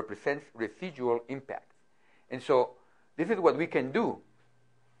circle represents residual impacts. And so this is what we can do.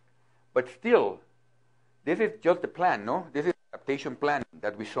 But still, this is just the plan, no? This is the adaptation plan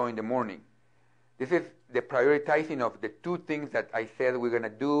that we saw in the morning. This is the prioritizing of the 2 things that I said we're going to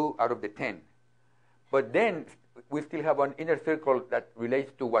do out of the 10. But then we still have an inner circle that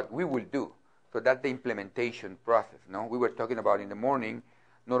relates to what we will do. So that's the implementation process, no? We were talking about in the morning,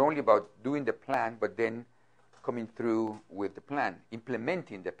 not only about doing the plan, but then coming through with the plan,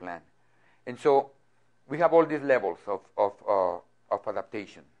 implementing the plan. And so we have all these levels of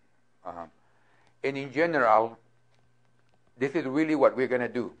adaptation. And in general, this is really what we're going to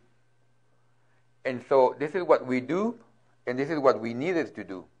do. And so this is what we do, and this is what we needed to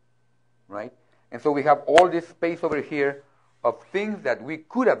do, right? And so we have all this space over here of things that we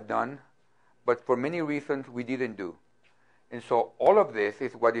could have done, but for many reasons we didn't do. And so all of this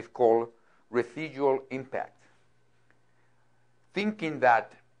is what is called residual impact. Thinking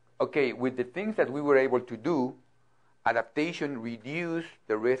that, okay, with the things that we were able to do, adaptation reduced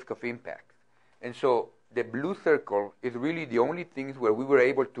the risk of impact. And so the blue circle is really the only things where we were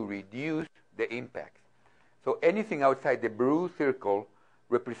able to reduce the impact. So anything outside the blue circle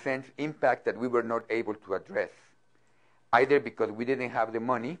represents impact that we were not able to address, either because we didn't have the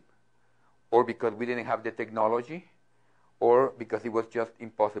money, or because we didn't have the technology, or because it was just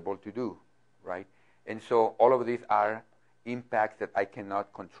impossible to do, right? And so all of these are impacts that I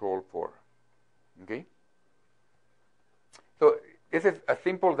cannot control for, okay? So this is a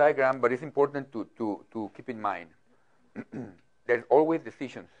simple diagram, but it's important to keep in mind. There's always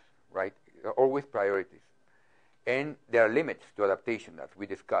decisions, right? There are always priorities. And there are limits to adaptation, as we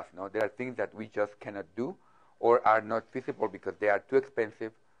discussed. No? There are things that we just cannot do or are not feasible because they are too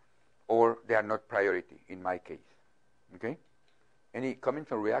expensive or they are not priority, in my case. Okay? Any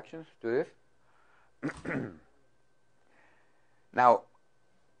comments or reactions to this? Now,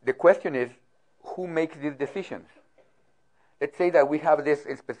 the question is, who makes these decisions? Let's say that we have this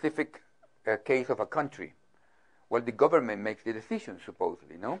specific case of a country. Well, the government makes the decision,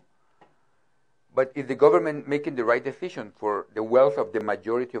 supposedly, no? But is the government making the right decision for the wealth of the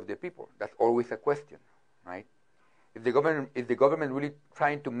majority of the people? That's always a question, right? Is the government really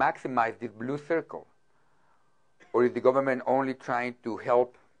trying to maximize this blue circle? Or is the government only trying to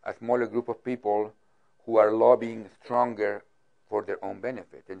help a smaller group of people who are lobbying stronger for their own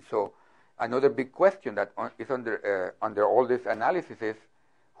benefit? And so another big question that is under all this analysis is,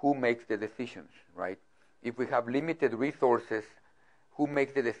 who makes the decisions, right? If we have limited resources, who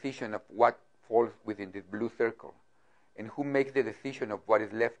makes the decision of what falls within this blue circle? And who makes the decision of what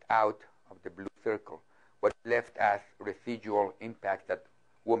is left out of the blue circle? What's left as residual impacts that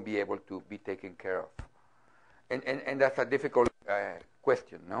won't be able to be taken care of? And that's a difficult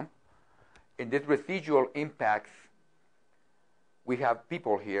question, no? In these residual impacts, we have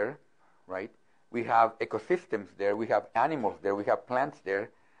people here, right? We have ecosystems there, we have animals there, we have plants there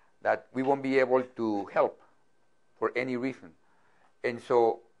that we won't be able to help for any reason. And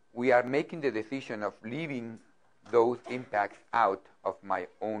so we are making the decision of leaving those impacts out of my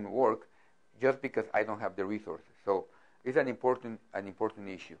own work just because I don't have the resources. So it's an important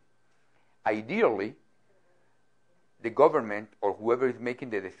issue. Ideally, the government or whoever is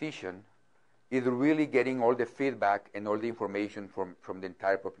making the decision is really getting all the feedback and all the information from the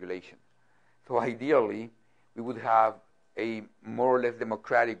entire population. So ideally, we would have a more or less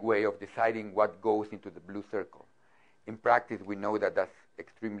democratic way of deciding what goes into the blue circle. In practice, we know that that's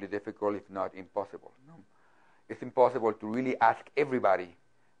extremely difficult, if not impossible. No? It's impossible to really ask everybody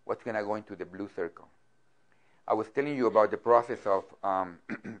what's going to go into the blue circle. I was telling you about the process of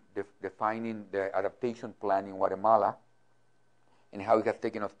defining the adaptation plan in Guatemala and how it has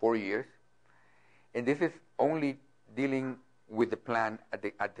taken us 4 years. And this is only dealing with the plan at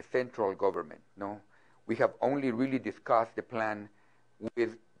the central government. No, we have only really discussed the plan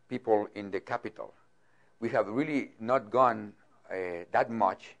with people in the capital. We have really not gone that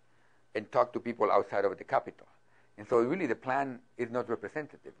much and talked to people outside of the capital. And so really the plan is not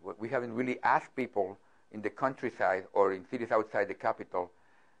representative. We haven't really asked people in the countryside or in cities outside the capital,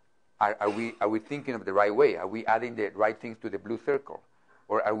 are we thinking of the right way? Are we adding the right things to the blue circle?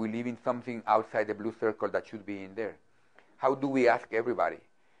 Or are we leaving something outside the blue circle that should be in there? How do we ask everybody?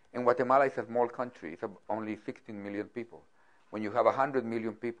 And Guatemala is a small country. It's only 16 million people. When you have 100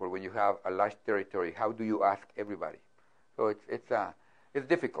 million people, when you have a large territory, how do you ask everybody? So it's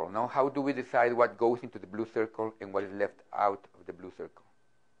difficult, no? How do we decide what goes into the blue circle and what is left out of the blue circle?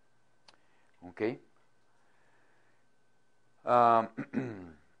 Okay?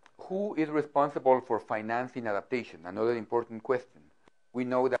 Who is responsible for financing adaptation? Another important question. We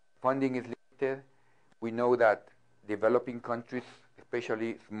know that funding is limited. We know that developing countries,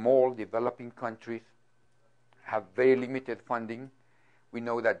 especially small developing countries, have very limited funding. We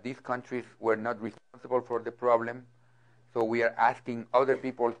know that these countries were not responsible for the problem, so we are asking other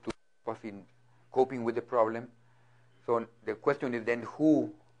people to help us in coping with the problem. So the question is then,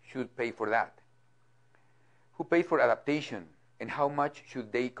 who should pay for that? Who pays for adaptation, and how much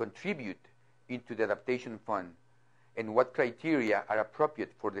should they contribute into the adaptation fund, and what criteria are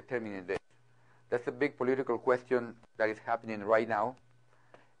appropriate for determining this? That's a big political question that is happening right now,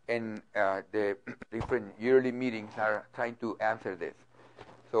 and the different yearly meetings are trying to answer this.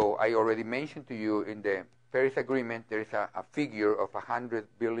 So I already mentioned to you in the Paris Agreement there is a figure of $100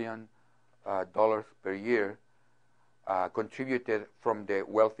 billion per year contributed from the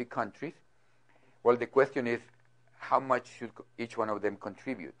wealthy countries. Well, the question is, how much should each one of them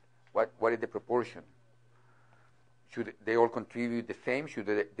contribute? What is the proportion? Should they all contribute the same? Should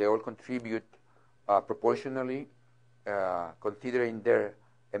they all contribute proportionally, considering their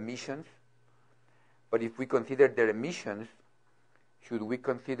emissions? But if we consider their emissions, should we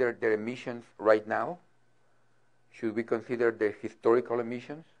consider their emissions right now? Should we consider the historical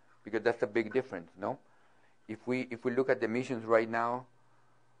emissions? Because that's a big difference, no? If we look at the emissions right now,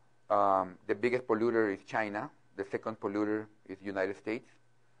 the biggest polluter is China. The second polluter is the United States.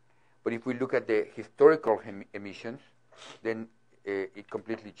 But if we look at the historical emissions, then it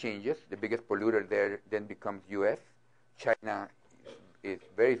completely changes. The biggest polluter there then becomes U.S. China is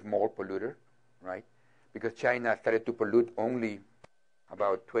very small polluter, right? Because China started to pollute only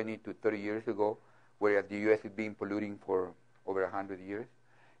about 20 to 30 years ago, whereas the U.S. has been polluting for over 100 years.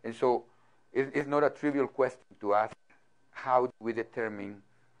 And so it's not a trivial question to ask, how do we determine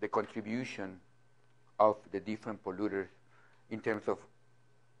the contribution of the different polluters in terms of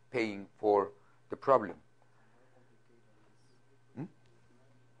paying for the problem?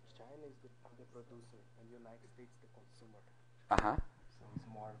 China is the producer and the United States the consumer. Uh-huh. So it's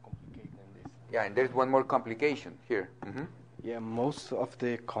more complicated than this. Yeah, and there's one more complication here. Yeah, most of the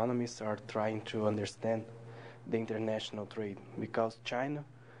economists are trying to understand the international trade because China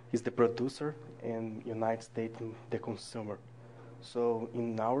is the producer and United States the consumer. So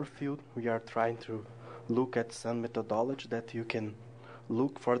in our field, we are trying to look at some methodology that you can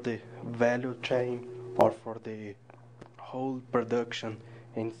look for the value chain or for the whole production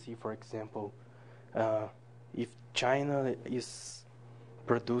and see, for example, if China is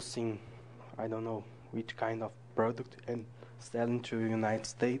producing, I don't know, which kind of product and selling to the United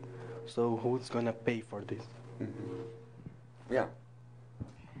States, so who's going to pay for this? Yeah.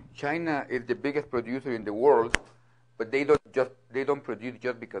 China is the biggest producer in the world, but they don't produce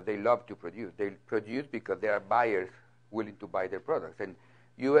just because they love to produce. They produce because there are buyers willing to buy their products. And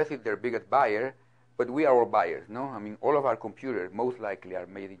U.S. is their biggest buyer, but we are all buyers, no? I mean, all of our computers most likely are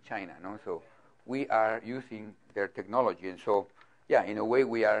made in China, no? So we are using their technology. And so, yeah, in a way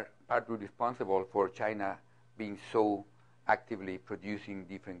we are partly responsible for China being so actively producing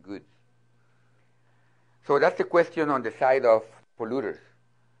different goods. So that's the question on the side of polluters.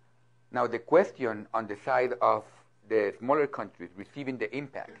 Now the question on the side of the smaller countries receiving the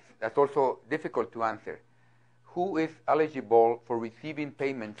impacts, that's also difficult to answer. Who is eligible for receiving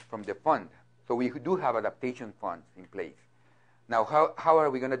payments from the fund? So we do have adaptation funds in place. Now how are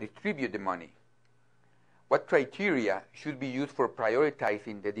we going to distribute the money? What criteria should be used for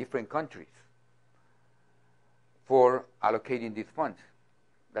prioritizing the different countries for allocating these funds?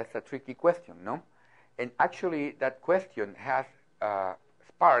 That's a tricky question, no? And actually that question has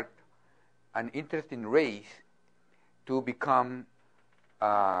sparked an interesting race to become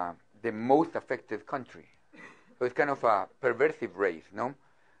the most affected country. So it's kind of a perversive race, no?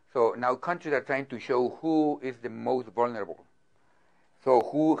 So now countries are trying to show who is the most vulnerable. So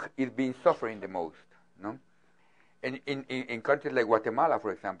who is being suffering the most, no? And in countries like Guatemala,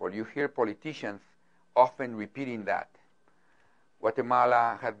 for example, you hear politicians often repeating that.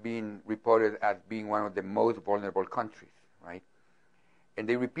 Guatemala has been reported as being one of the most vulnerable countries, right? And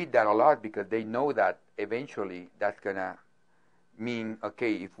they repeat that a lot because they know that eventually that's going to mean,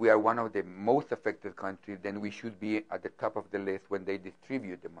 okay, if we are one of the most affected countries, then we should be at the top of the list when they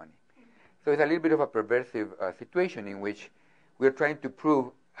distribute the money. So it's a little bit of a perversive situation in which we're trying to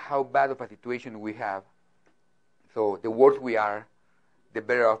prove how bad of a situation we have. So the worse we are, the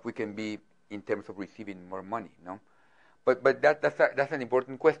better off we can be in terms of receiving more money, no? But that's an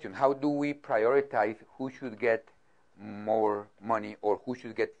important question. How do we prioritize who should get more money or who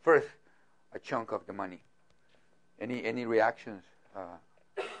should get first a chunk of the money? Any reactions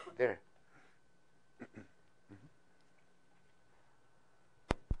there?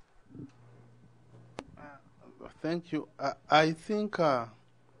 Thank you. I think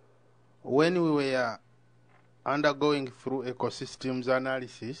when we were undergoing through ecosystems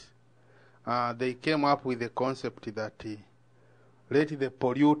analysis, they came up with the concept that let the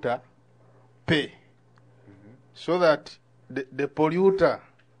polluter pay, so that the polluter,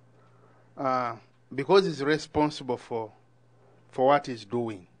 because he's responsible for what he's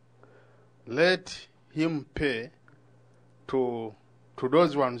doing, let him pay to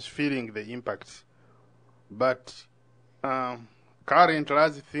those ones feeling the impacts. But currently,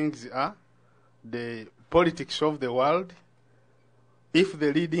 as things are, the politics of the world, if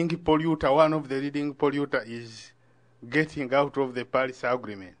the leading polluter, one of the leading polluter, is getting out of the Paris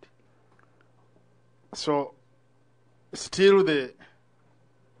Agreement, so still the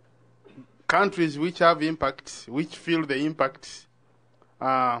countries which have impacts, which feel the impacts,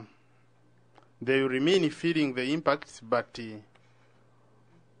 they will remain feeling the impacts, but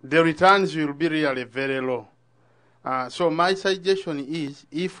the returns will be really very low. So my suggestion is,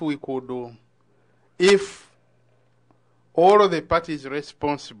 if we could, if all of the parties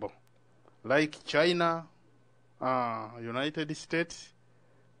responsible, like China, United States,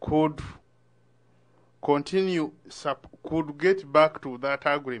 could continue, could get back to that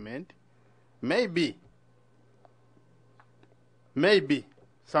agreement, maybe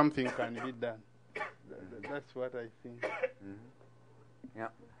something can be done. That's what I think. Yeah.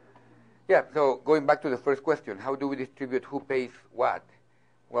 Yeah, so going back to the first question, how do we distribute who pays what?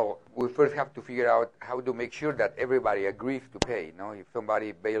 Well, we first have to figure out how to make sure that everybody agrees to pay. No, if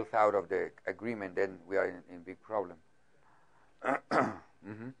somebody bails out of the agreement, then we are in big problem.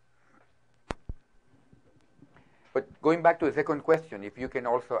 But going back to the second question, if you can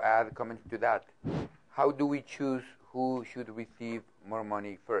also add comments to that, how do we choose who should receive more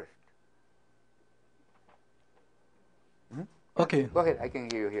money first? Okay. Go ahead, I can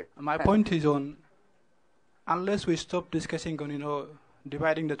hear you here. My point is on, unless we stop discussing on,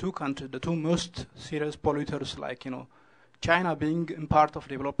 dividing the two countries, the two most serious polluters, like, China being in part of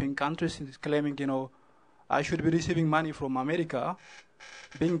developing countries is claiming, I should be receiving money from America,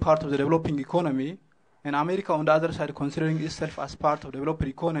 being part of the developing economy, and America on the other side considering itself as part of the developing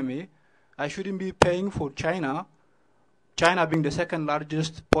economy, I shouldn't be paying for China, China being the second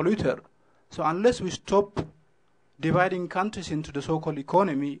largest polluter. So unless we stop dividing countries into the so-called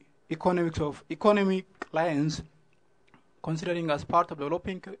economic lines, considering as part of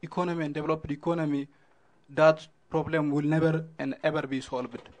developing economy and developed economy, that problem will never and ever be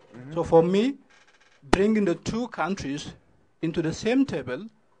solved. So for me, bringing the two countries into the same table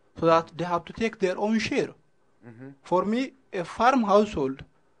so that they have to take their own share. For me, a farm household,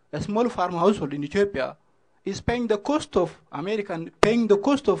 a small farm household in Ethiopia, is paying the cost of America and paying the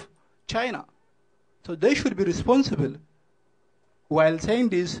cost of China. So they should be responsible. While saying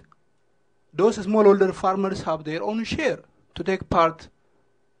this, those smallholder farmers have their own share to take part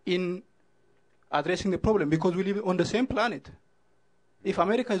in addressing the problem, because we live on the same planet. If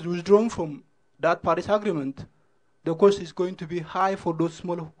America is withdrawn from that Paris Agreement, the cost is going to be high for those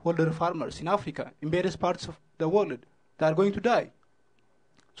smallholder farmers in Africa, in various parts of the world. They are going to die.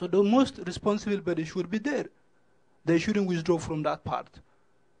 So the most responsible body should be there. They shouldn't withdraw from that part.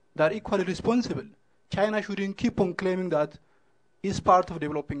 They are equally responsible. China shouldn't keep on claiming that it's part of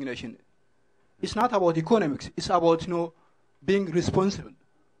developing nation. It's not about economics. It's about, being responsible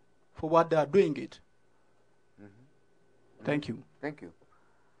for what they are doing it. Thank you. Thank you.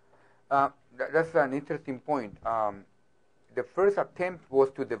 That's an interesting point. The first attempt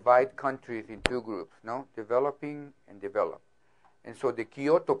was to divide countries in two groups, developing and developed. And so the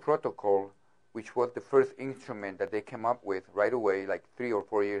Kyoto Protocol, which was the first instrument that they came up with right away, like 3 or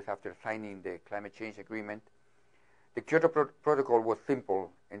 4 years after signing the climate change agreement, the Kyoto Protocol was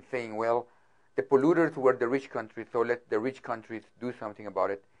simple in saying, well, the polluters were the rich countries, so let the rich countries do something about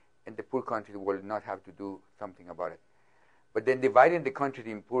it, and the poor countries will not have to do something about it. But then dividing the countries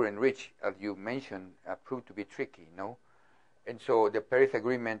in poor and rich, as you mentioned, proved to be tricky, And so the Paris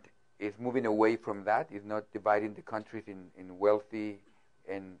Agreement is moving away from that, is not dividing the countries in wealthy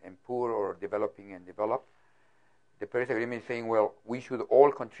and poor, or developing and developed. The Paris Agreement is saying, well, we should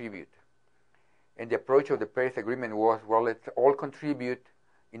all contribute. And the approach of the Paris Agreement was, well, let's all contribute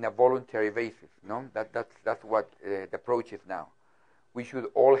in a voluntary basis. No, that's what the approach is now. We should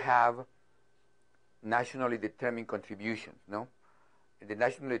all have nationally determined contributions. No, the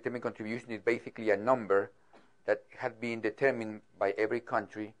nationally determined contribution is basically a number that has been determined by every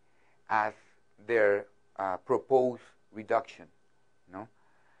country as their proposed reduction. No,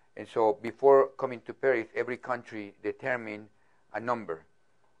 and so before coming to Paris, every country determined a number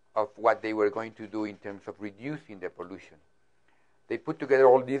of what they were going to do in terms of reducing the pollution. They put together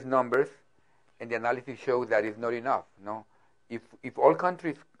all these numbers, and the analysis shows that it's not enough. No, if all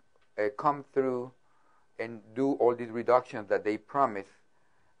countries come through and do all these reductions that they promise,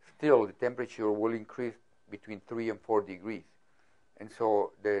 still the temperature will increase between 3 and 4 degrees. And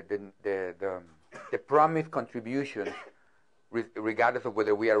so the promised contributions, regardless of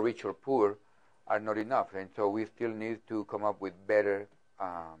whether we are rich or poor, are not enough. And so we still need to come up with better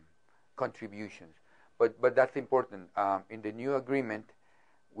contributions. But that's important. In the new agreement,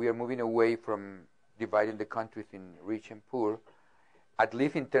 we are moving away from dividing the countries in rich and poor, at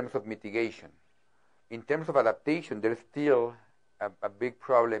least in terms of mitigation. In terms of adaptation, there's still a big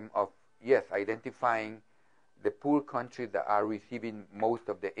problem of, yes, identifying the poor countries that are receiving most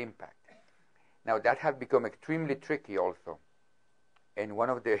of the impact. Now, that has become extremely tricky also. And one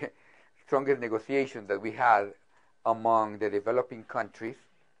of the strongest negotiations that we had among the developing countries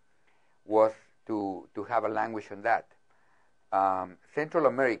was to have a language on that. Central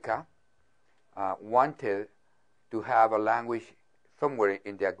America wanted to have a language somewhere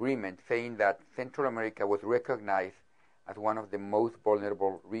in the agreement saying that Central America was recognized as one of the most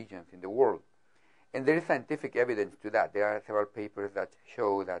vulnerable regions in the world. And there is scientific evidence to that. There are several papers that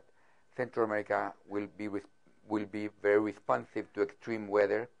show that Central America will be very responsive to extreme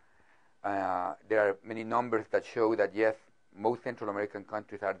weather. There are many numbers that show that, yes, most Central American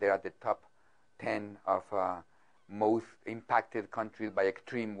countries are there at the top 10 of most impacted countries by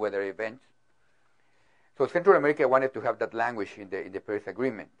extreme weather events. So Central America wanted to have that language in the Paris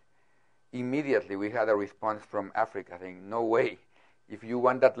Agreement. Immediately, we had a response from Africa saying, no way. If you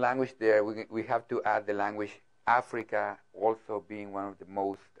want that language there, we have to add the language Africa also being one of the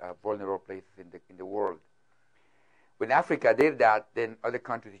most vulnerable places in the world. When Africa did that, then other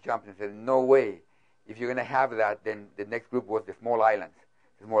countries jumped and said, no way. If you're going to have that, then the next group was the small islands.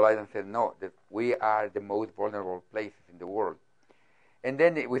 The small islands said, no, that we are the most vulnerable places in the world. And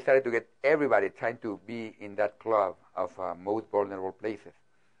then we started to get everybody trying to be in that club of most vulnerable places.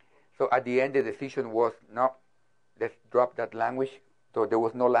 So at the end, the decision was, no, let's drop that language. So there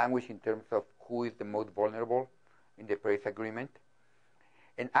was no language in terms of who is the most vulnerable in the Paris Agreement.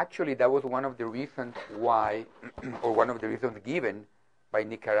 And actually, that was one of the reasons why, or one of the reasons given by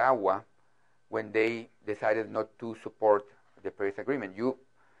Nicaragua when they decided not to support the Paris Agreement. You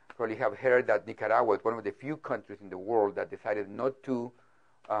probably have heard that Nicaragua is one of the few countries in the world that decided not to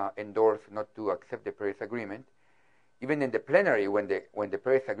endorse, not to accept the Paris Agreement. Even in the plenary, when the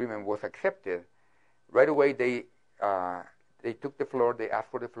Paris Agreement was accepted, right away they took the floor, they asked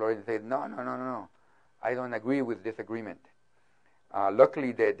for the floor, and said, no, I don't agree with this agreement.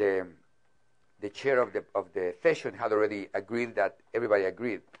 Luckily, the chair of the session had already agreed that everybody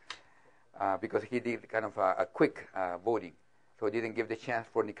agreed, because he did kind of a quick voting. So it didn't give the chance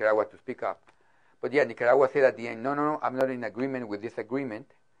for Nicaragua to speak up. But yeah, Nicaragua said at the end, no, I'm not in agreement with this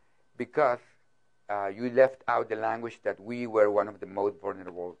agreement because you left out the language that we were one of the most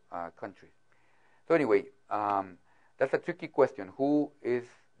vulnerable countries. So anyway, that's a tricky question. Who is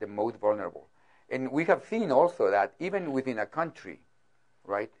the most vulnerable? And we have seen also that even within a country,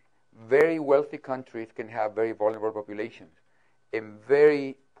 right, very wealthy countries can have very vulnerable populations. And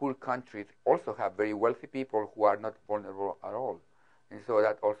very poor countries also have very wealthy people who are not vulnerable at all. And so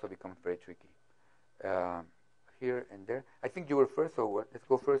that also becomes very tricky. Here and there. I think you were first, so let's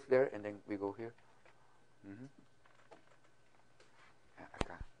go first there, and then we go here. Mm-hmm.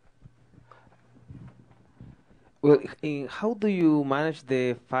 Well, how do you manage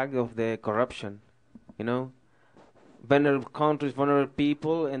the fact of the corruption? You know, vulnerable countries, vulnerable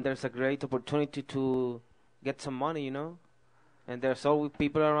people, and there's a great opportunity to get some money, you know? And there's always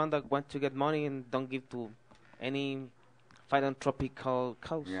people around that want to get money and don't give to any philanthropical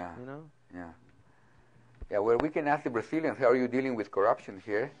cause, you know? Yeah, well, we can ask the Brazilians, how are you dealing with corruption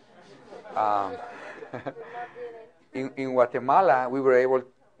here? In Guatemala, we were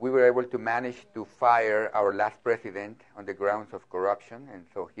able to manage to fire our last president on the grounds of corruption, and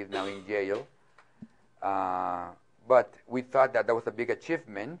so he's now in jail. But we thought that was a big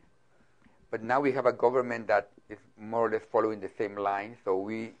achievement. But now we have a government that is more or less following the same line, so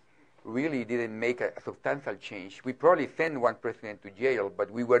we really didn't make a substantial change. We probably sent one president to jail,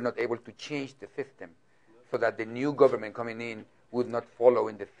 but we were not able to change the system so that the new government coming in would not follow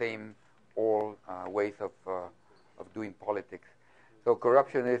in the same old ways of doing politics. So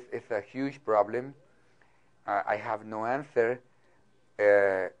corruption is a huge problem. I have no answer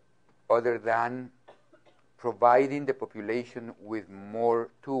other than providing the population with more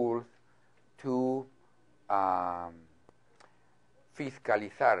tools to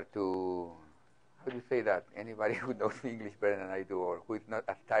fiscalizar, to, how do you say that? Anybody who knows English better than I do, or who is not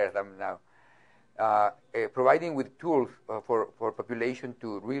as tired as I am now. Providing with tools for population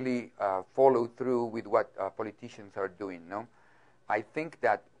to really follow through with what politicians are doing. No, I think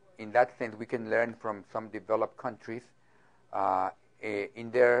that in that sense we can learn from some developed countries.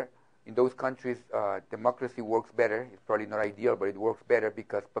 In those countries, democracy works better. It's probably not ideal, but it works better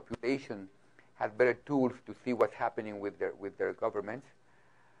because population has better tools to see what's happening with their governments.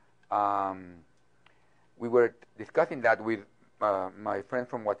 We were discussing that with my friend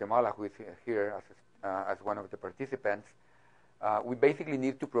from Guatemala, who is here as one of the participants. We basically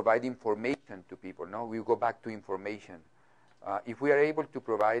need to provide information to people. No, we go back to information. If we are able to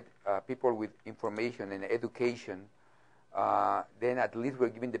provide people with information and education, then at least we're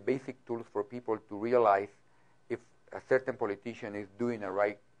giving the basic tools for people to realize if a certain politician is doing a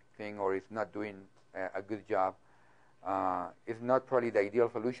right thing or is not doing a good job. It's not probably the ideal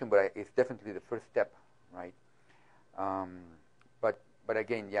solution, but it's definitely the first step, right? But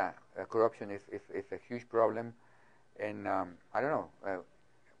again, yeah, corruption is a huge problem, and I don't know.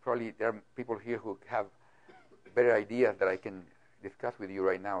 Probably there are people here who have better ideas that I can discuss with you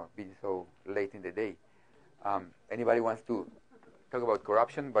right now, being so late in the day. Anybody wants to talk about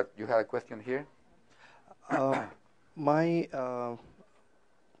corruption? But you had a question here. My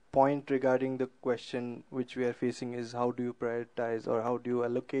point regarding the question which we are facing is how do you prioritize or how do you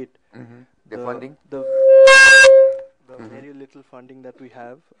allocate the funding? The very little funding that we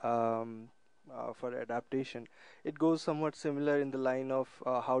have for adaptation. It goes somewhat similar in the line of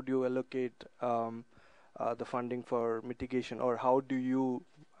how do you allocate the funding for mitigation, or how do you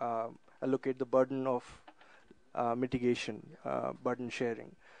allocate the burden of mitigation, burden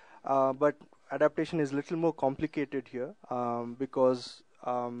sharing. But adaptation is a little more complicated here because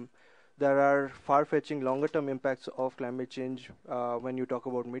there are far-fetching longer-term impacts of climate change when you talk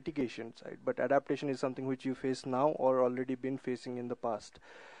about mitigation side. But adaptation is something which you face now or already been facing in the past.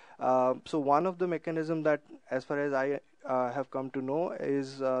 So one of the mechanisms that, as far as I have come to know,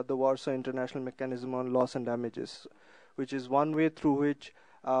 is the Warsaw International Mechanism on Loss and Damages, which is one way through which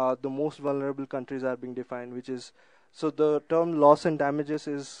the most vulnerable countries are being defined, which is, so the term loss and damages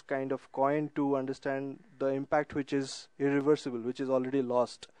is kind of coined to understand the impact which is irreversible, which is already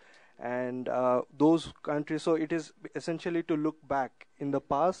lost. And those countries, so it is essentially to look back in the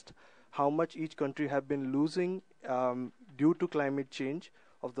past, how much each country have been losing due to climate change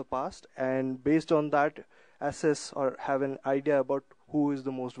of the past, and based on that assess or have an idea about who is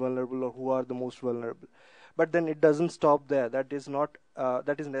the most vulnerable or who are the most vulnerable. But then it doesn't stop there. That is not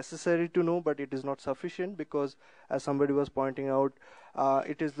that is necessary to know, but it is not sufficient because, as somebody was pointing out,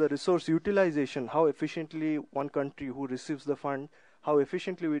 it is the resource utilization, how efficiently one country who receives the fund, how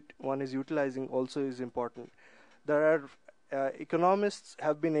efficiently one is utilizing also is important. There are economists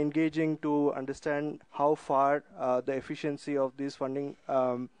have been engaging to understand how far the efficiency of this funding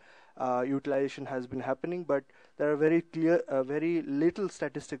utilization has been happening, but there are very little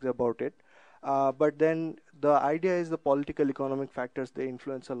statistics about it. But then the idea is the political economic factors, they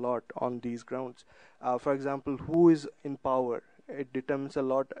influence a lot on these grounds. For example, who is in power? It determines a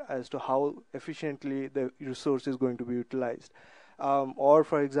lot as to how efficiently the resource is going to be utilized. Or,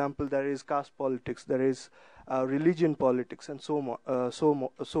 for example, there is caste politics, there is religion politics, and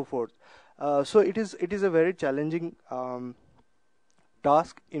so forth. So it is a very challenging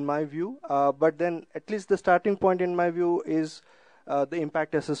task in my view. But then, at least the starting point in my view is the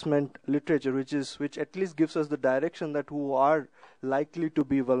impact assessment literature, which at least gives us the direction that who are likely to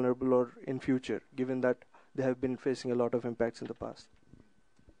be vulnerable or in future, given that they have been facing a lot of impacts in the past.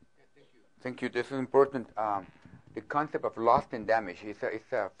 Thank you. This is important. The concept of loss and damage is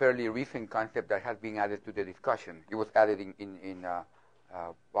a fairly recent concept that has been added to the discussion. It was added in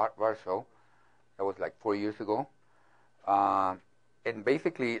Warsaw. That was like 4 years ago. And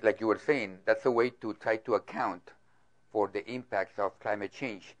basically, like you were saying, that's a way to try to account for the impacts of climate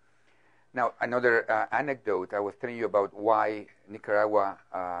change. Now, another anecdote, I was telling you about why Nicaragua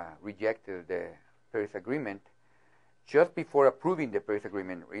rejected the Paris Agreement. Just before approving the Paris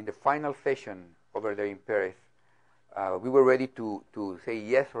Agreement, in the final session over there in Paris, we were ready to say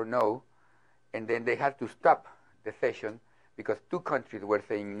yes or no, and then they had to stop the session because two countries were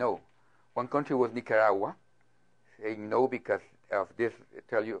saying no. One country was Nicaragua, saying no because of this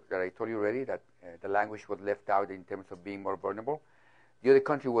tell you that I told you already that the language was left out in terms of being more vulnerable. The other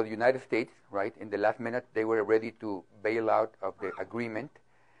country was the United States, right? In the last minute, they were ready to bail out of the agreement,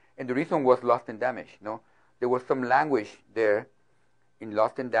 and the reason was lost and damaged. No, there was some language there in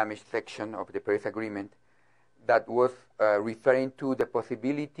lost and damaged section of the Paris Agreement that was referring to the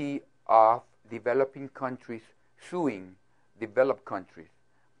possibility of developing countries suing developed countries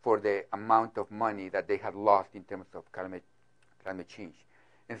for the amount of money that they had lost in terms of climate change.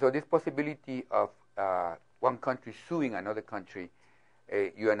 And so this possibility of one country suing another country,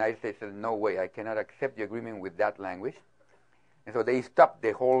 United States said, no way, I cannot accept the agreement with that language. And so they stopped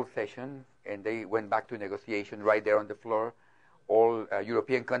the whole session, and they went back to negotiation right there on the floor. All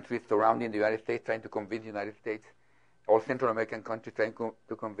European countries surrounding the United States trying to convince the United States, all Central American countries trying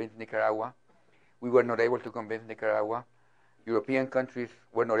to convince Nicaragua. We were not able to convince Nicaragua. European countries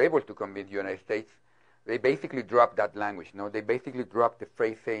were not able to convince the United States. They basically dropped that language. No, they basically dropped the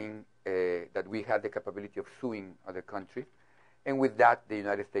phrase saying that we had the capability of suing other countries, and with that, the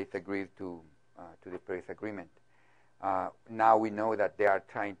United States agreed to the Paris Agreement. Now we know that they are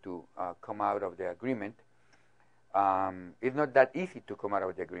trying to come out of the agreement. It's not that easy to come out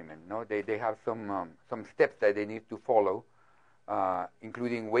of the agreement. No, they have some steps that they need to follow,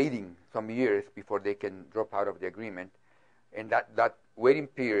 including waiting some years before they can drop out of the agreement. And that waiting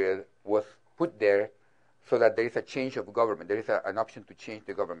period was put there so that there is a change of government. There is an option to change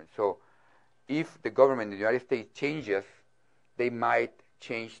the government. So if the government in the United States changes, they might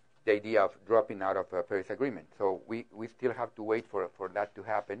change the idea of dropping out of a Paris Agreement. So we still have to wait for that to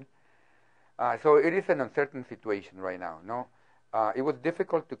happen. So it is an uncertain situation right now. No, it was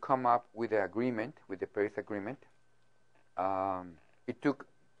difficult to come up with the agreement, with the Paris Agreement. It took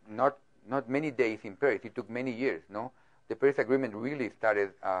not many days in Paris. It took many years. No, the Paris Agreement really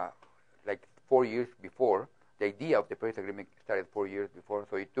started like 4 years before. The idea of the Paris Agreement started 4 years before.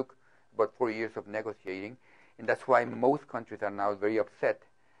 So it took about 4 years of negotiating, and that's why most countries are now very upset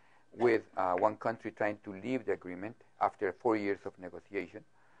with one country trying to leave the agreement after 4 years of negotiation.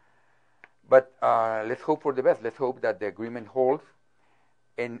 But let's hope for the best. Let's hope that the agreement holds.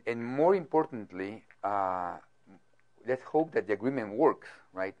 And more importantly, let's hope that the agreement works,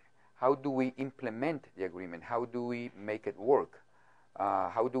 right? How do we implement the agreement? How do we make it work?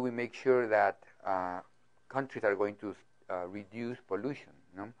 How do we make sure that countries are going to reduce pollution?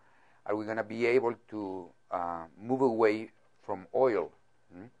 You know? Are we going to be able to move away from oil?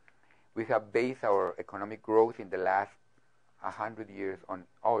 We have based our economic growth in the last 100 years on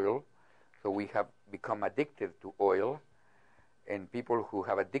oil. So we have become addicted to oil, and people who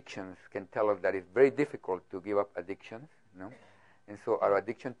have addictions can tell us that it's very difficult to give up addictions. You know? And so our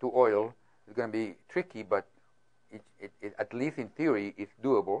addiction to oil is going to be tricky, but it, at least in theory, it's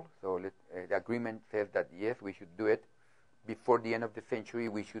doable. So the agreement says that, yes, we should do it. Before the end of the century,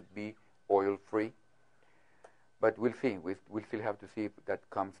 we should be oil-free. But we'll see. We'll still have to see if that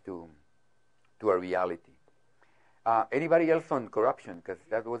comes to a reality. Anybody else on corruption? Because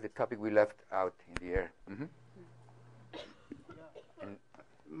that was the topic we left out in the air. Mm-hmm.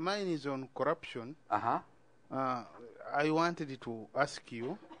 Mine is on corruption. Uh-huh. I wanted to ask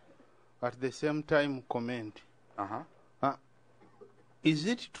you, at the same time comment. Uh-huh. Is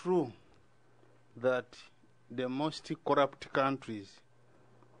it true that the most corrupt countries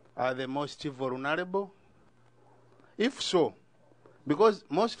are the most vulnerable? If so, because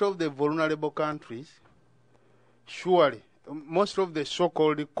most of the vulnerable countries, surely, most of the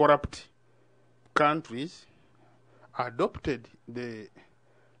so-called corrupt countries adopted the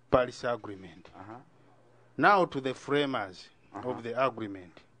Paris Agreement. Uh-huh. Now to the framers uh-huh. of the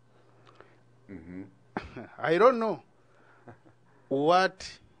agreement. Mm-hmm. I don't know what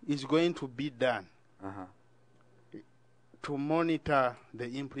is going to be done uh-huh. to monitor the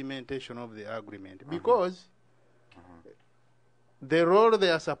implementation of the agreement, uh-huh. because uh-huh. the role they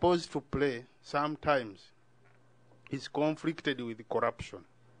are supposed to play sometimes is conflicted with corruption.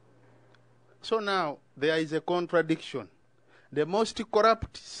 So now there is a contradiction. The most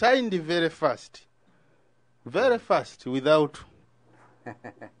corrupt signed very fast, without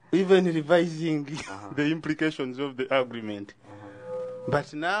even revising uh-huh. the implications of the agreement. Uh-huh.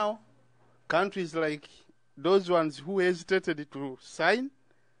 But now, countries like those ones who hesitated to sign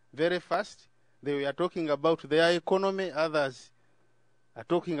very fast, they were talking about their economy, others are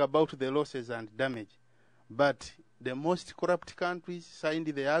talking about the losses and damage. But the most corrupt countries signed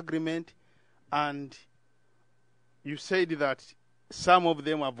the agreement, and you said that some of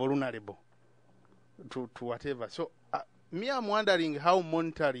them are vulnerable to whatever. So I'm wondering how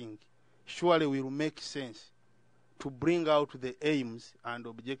monitoring surely will make sense to bring out the aims and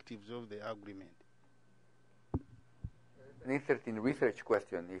objectives of the agreement. an interesting research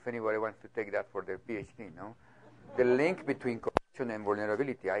question, if anybody wants to take that for their PhD, no? The link between corruption and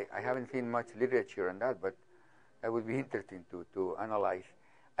vulnerability. I haven't seen much literature on that, but that would be interesting to analyze.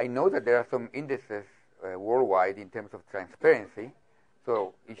 I know that there are some indices worldwide in terms of transparency,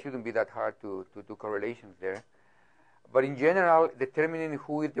 so it shouldn't be that hard to do correlations there. But in general, determining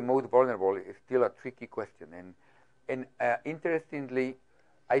who is the most vulnerable is still a tricky question. And interestingly,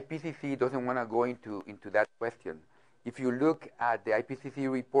 IPCC doesn't want to go into that question. If you look at the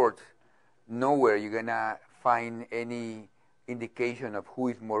IPCC reports, nowhere you're going to find any indication of who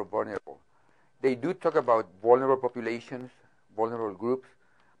is more vulnerable. They do talk about vulnerable populations, vulnerable groups,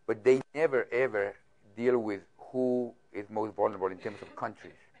 but they never, ever deal with who is most vulnerable in terms of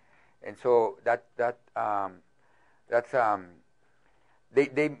countries. And so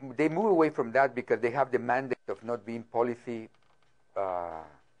they move away from that because they have the mandate of not being policy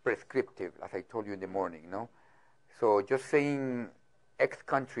prescriptive, as I told you in the morning, no? So just saying X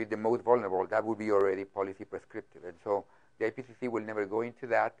country the most vulnerable, that would be already policy prescriptive. And so the IPCC will never go into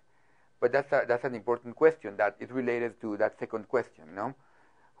that. But that's an important question that is related to that second question, no?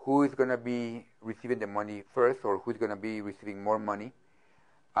 Who is going to be receiving the money first, or who's going to be receiving more money?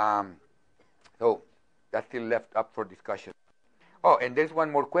 So that's still left up for discussion. Oh, and there's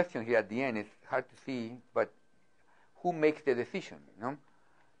one more question here at the end. It's hard to see, but who makes the decision, no?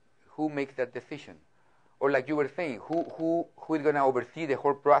 Who makes that decision? Or like you were saying, who is going to oversee the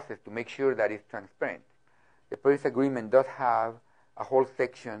whole process to make sure that it's transparent? The Paris Agreement does have a whole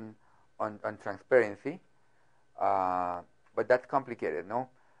section on transparency, but that's complicated, no?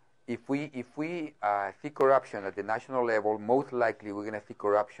 If we see corruption at the national level, most likely we're going to see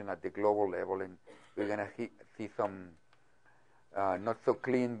corruption at the global level, and we're going to see some not so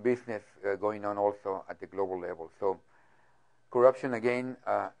clean business going on also at the global level. So corruption, again,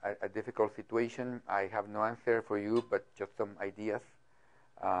 a difficult situation. I have no answer for you, but just some ideas.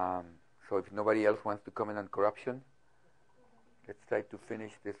 So if nobody else wants to comment on corruption, let's try to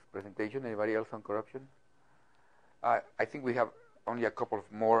finish this presentation. Anybody else on corruption? I think we have only a couple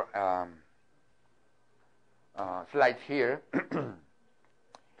of more slides here.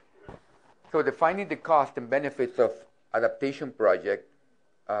 So defining the cost and benefits of adaptation project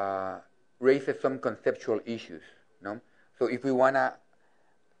raises some conceptual issues, no? So if we want to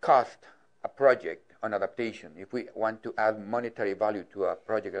cost a project on adaptation, if we want to add monetary value to a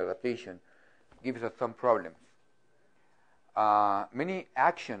project adaptation, it gives us some problems. Many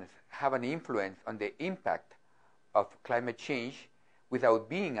actions have an influence on the impact of climate change without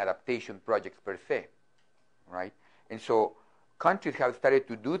being adaptation projects per se, right? And so countries have started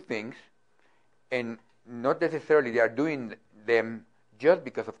to do things, and not necessarily they are doing them just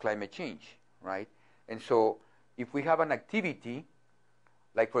because of climate change, right? And so if we have an activity,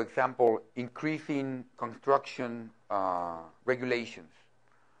 like for example, increasing construction regulations,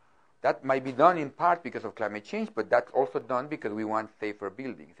 that might be done in part because of climate change, but that's also done because we want safer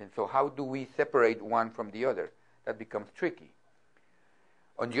buildings. And so how do we separate one from the other? That becomes tricky.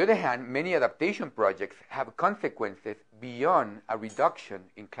 On the other hand, many adaptation projects have consequences beyond a reduction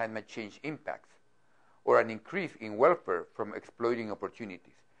in climate change impacts or an increase in welfare from exploiting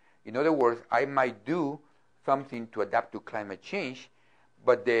opportunities. In other words, I might do something to adapt to climate change,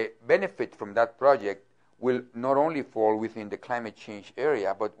 but the benefit from that project will not only fall within the climate change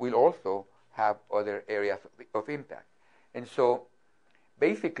area, but will also have other areas of impact. And so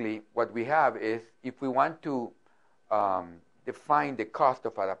basically what we have is, if we want to define the cost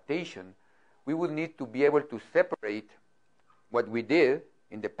of adaptation, we will need to be able to separate what we did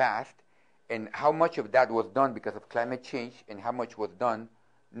in the past and how much of that was done because of climate change and how much was done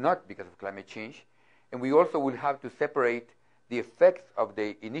not because of climate change. And we also will have to separate the effects of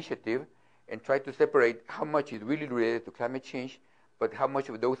the initiative and try to separate how much is really related to climate change, but how much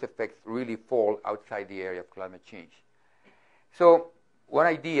of those effects really fall outside the area of climate change. So one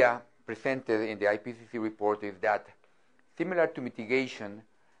idea presented in the IPCC report is that, similar to mitigation,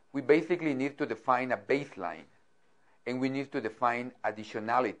 we basically need to define a baseline, and we need to define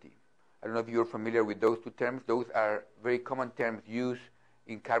additionality. I don't know if you're familiar with those two terms. Those are very common terms used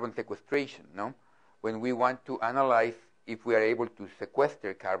in carbon sequestration, no? When we want to analyze if we are able to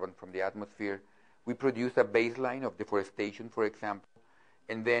sequester carbon from the atmosphere, we produce a baseline of deforestation, for example,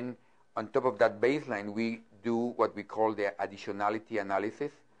 and then on top of that baseline, we do what we call the additionality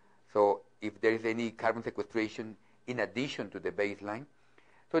analysis. So if there is any carbon sequestration in addition to the baseline.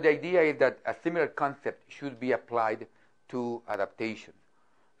 So the idea is that a similar concept should be applied to adaptation.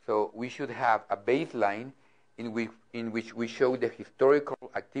 So we should have a baseline in which we show the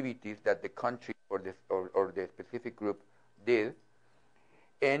historical activities that the country or the specific group did.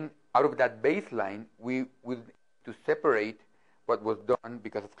 And out of that baseline, we will to separate what was done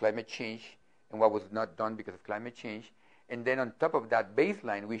because of climate change and what was not done because of climate change. And then on top of that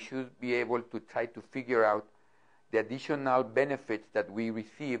baseline, we should be able to try to figure out the additional benefits that we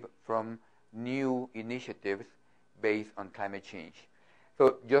receive from new initiatives based on climate change.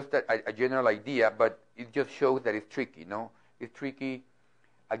 So just a general idea, but it just shows that it's tricky, no? It's tricky,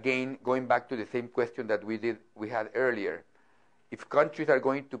 again, going back to the same question that we had earlier. If countries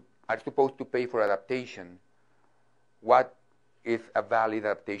are supposed to pay for adaptation, what is a valid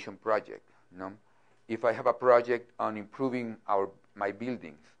adaptation project? No? If I have a project on improving my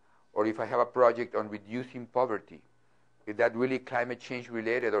buildings, or if I have a project on reducing poverty, is that really climate change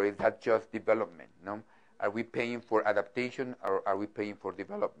related, or is that just development? No? Are we paying for adaptation, or are we paying for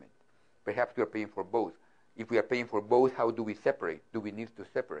development? Perhaps we are paying for both. If we are paying for both, how do we separate? Do we need to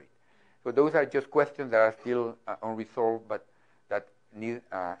separate? So those are just questions that are still unresolved, but that need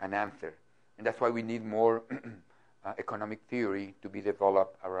an answer. And that's why we need more economic theory to be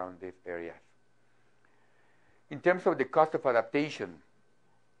developed around these areas. In terms of the cost of adaptation,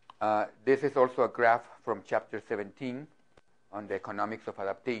 this is also a graph from chapter 17 on the economics of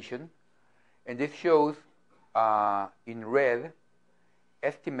adaptation. And this shows in red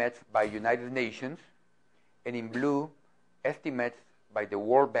estimates by United Nations, and in blue estimates by the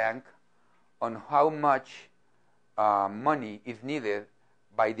World Bank on how much money is needed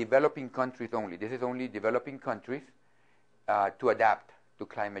by developing countries only. This is only developing countries to adapt to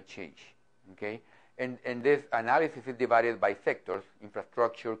climate change. Okay? And this analysis is divided by sectors: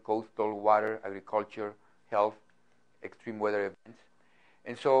 infrastructure, coastal, water, agriculture, health, extreme weather events.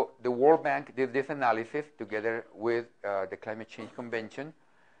 And so the World Bank did this analysis together with the Climate Change Convention,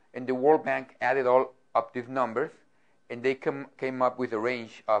 and the World Bank added all up these numbers, and they came up with a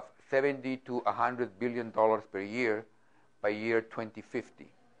range of $70 to $100 billion per year by year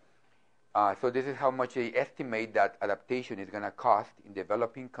 2050. So this is how much they estimate that adaptation is going to cost in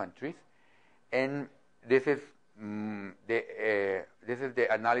developing countries, and this is the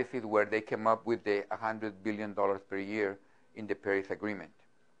analysis where they came up with the $100 billion per year in the Paris Agreement.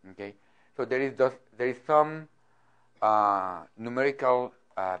 Okay, so there is some numerical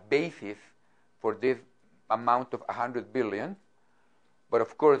basis for this amount of 100 billion, but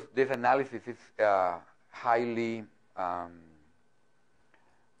of course this analysis is highly well.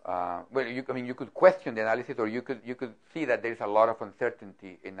 You could question the analysis, or you could see that there is a lot of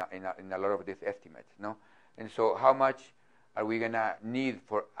uncertainty in a lot of these estimates. No, and so how much are we gonna need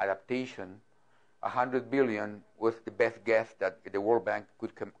for adaptation? 100 billion was the best guess that the World Bank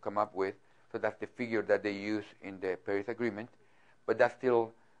could come up with. So that's the figure that they use in the Paris Agreement. But that's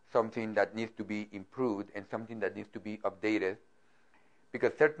still something that needs to be improved and something that needs to be updated,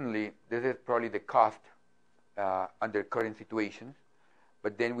 because certainly this is probably the cost under current situations.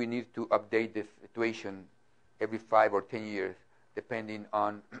 But then we need to update this situation every 5 or 10 years, depending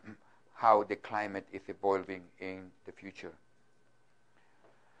on how the climate is evolving in the future.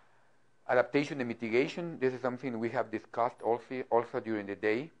 Adaptation and mitigation, this is something we have discussed also during the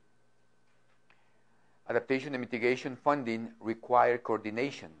day. Adaptation and mitigation funding require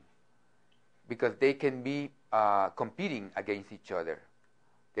coordination because they can be competing against each other.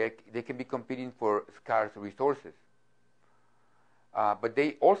 They can be competing for scarce resources. But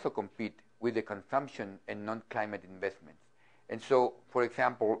they also compete with the consumption and non-climate investments. And so, for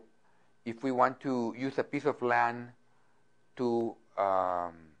example, if we want to use a piece of land to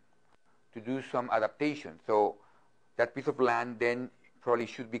do some adaptation, so that piece of land then probably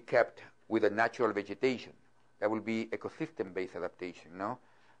should be kept with a natural vegetation. That will be ecosystem-based adaptation, no?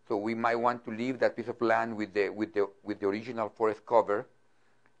 So we might want to leave that piece of land with the original forest cover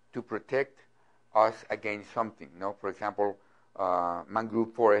to protect us against something, no? For example,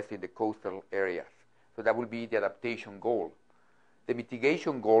 mangrove forest in the coastal areas. So that will be the adaptation goal. The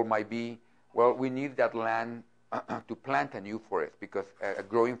mitigation goal might be, well, we need that land to plant a new forest because a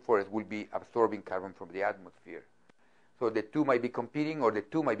growing forest will be absorbing carbon from the atmosphere. So the two might be competing, or the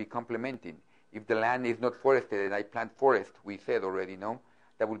two might be complementing. If the land is not forested and I plant forest, we said already, no?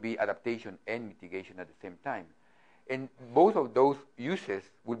 That will be adaptation and mitigation at the same time. And both of those uses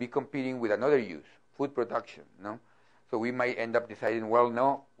will be competing with another use, food production, no? So we might end up deciding, well,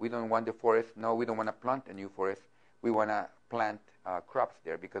 no, we don't want the forest. No, we don't want to plant a new forest. We want to plant crops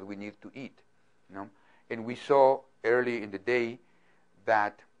there because we need to eat, no? And we saw early in the day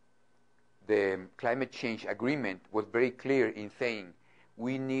that the climate change agreement was very clear in saying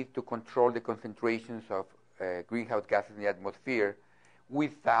we need to control the concentrations of greenhouse gases in the atmosphere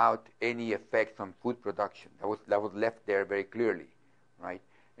without any effects on food production. That was left there very clearly, right?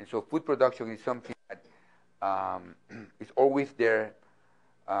 And so food production is something that is always there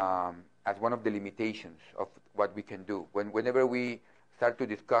as one of the limitations what we can do. Whenever we start to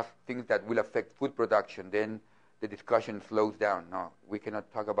discuss things that will affect food production, then the discussion slows down. No, we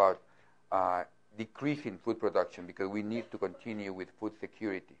cannot talk about decreasing food production because we need to continue with food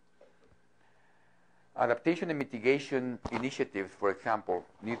security. Adaptation and mitigation initiatives, for example,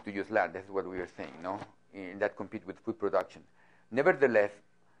 need to use land. That's what we are saying, no? That compete with food production. Nevertheless,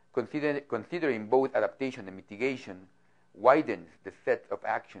 considering both adaptation and mitigation widens the set of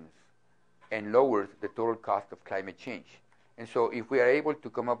actions and lowers the total cost of climate change. And so if we are able to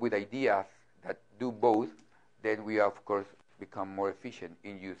come up with ideas that do both, then we, of course, become more efficient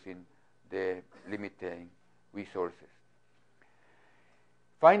in using the limiting resources.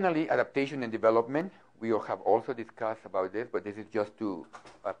 Finally, adaptation and development. We have also discussed about this, but this is just to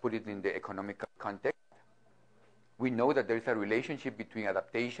put it in the economic context. We know that there is a relationship between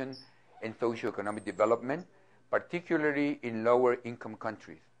adaptation and socioeconomic development, particularly in lower income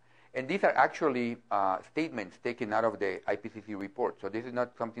countries. And these are actually statements taken out of the IPCC report. So this is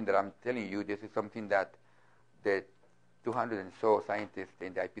not something that I'm telling you. This is something that the 200 and so scientists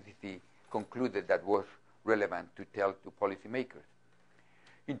in the IPCC concluded that was relevant to tell to policymakers.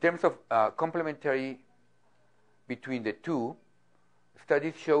 In terms of complementary between the two,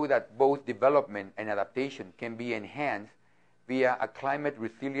 studies show that both development and adaptation can be enhanced via a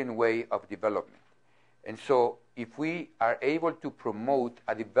climate-resilient way of development. And so if we are able to promote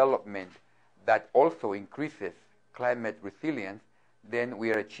a development that also increases climate resilience, then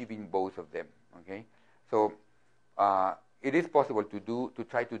we are achieving both of them. Okay? So it is possible to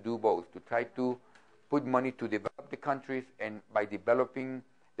try to do both, to try to put money to develop the countries, and by developing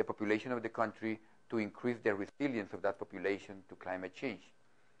the population of the country, to increase the resilience of that population to climate change.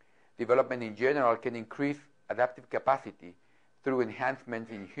 Development in general can increase adaptive capacity through enhancements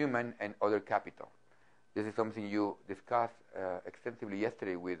in human and other capital. This is something you discussed extensively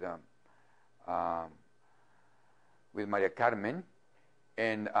yesterday with Maria Carmen.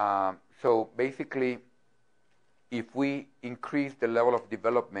 And so basically, if we increase the level of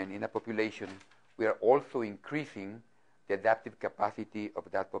development in a population, we are also increasing the adaptive capacity of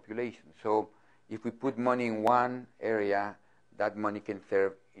that population. So if we put money in one area, that money can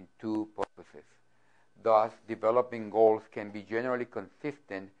serve in two purposes. Thus, developing goals can be generally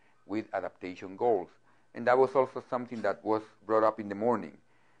consistent with adaptation goals. And that was also something that was brought up in the morning.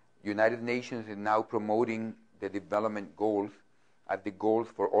 United Nations is now promoting the development goals as the goals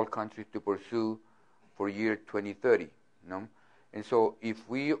for all countries to pursue for year 2030. No? And so if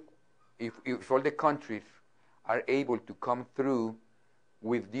all the countries are able to come through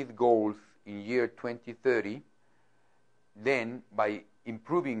with these goals in year 2030, then by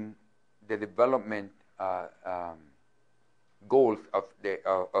improving the development goals of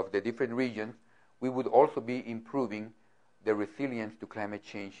the different regions, we would also be improving the resilience to climate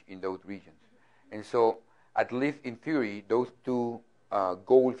change in those regions. And so, at least in theory, those two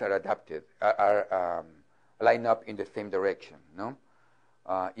goals are adapted, line up in the same direction. No?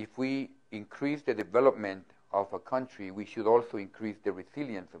 If we increase the development of a country, we should also increase the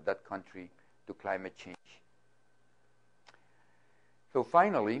resilience of that country to climate change. So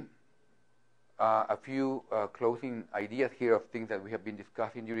finally, a few closing ideas here of things that we have been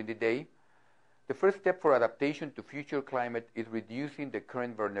discussing during the day. The first step for adaptation to future climate is reducing the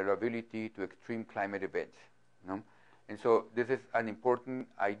current vulnerability to extreme climate events. No? And so this is an important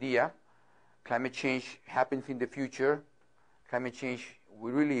idea. Climate change happens in the future. Climate change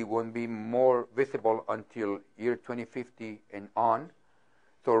really won't be more visible until year 2050 and on.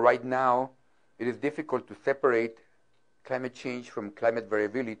 So right now, it is difficult to separate climate change from climate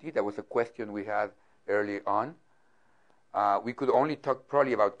variability. That was a question we had early on. We could only talk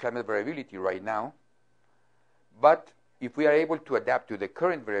probably about climate variability right now. But if we are able to adapt to the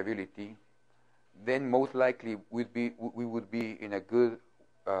current variability, then most likely we would be in a good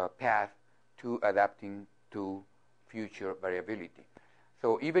path to adapting to future variability.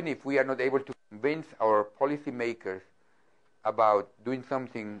 So even if we are not able to convince our policymakers about doing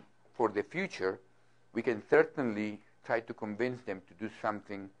something for the future, we can certainly try to convince them to do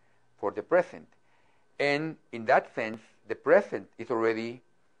something for the present. And in that sense, the present is already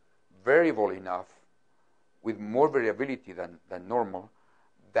variable enough, with more variability than normal,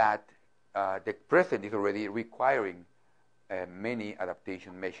 that the present is already requiring many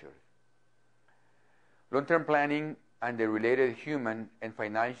adaptation measures. Long-term planning and the related human and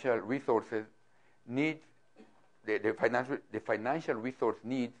financial resources needs, the financial resource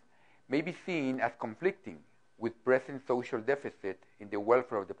needs may be seen as conflicting with present social deficit in the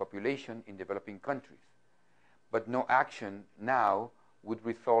welfare of the population in developing countries. But no action now would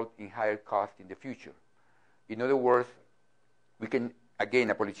result in higher costs in the future. In other words, we can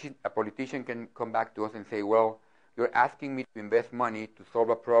again, a politician can come back to us and say, well, you're asking me to invest money to solve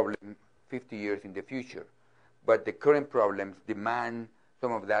a problem 50 years in the future, but the current problems demand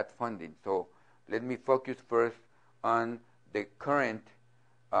some of that funding. So let me focus first on the current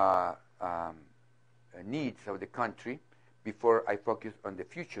needs of the country before I focus on the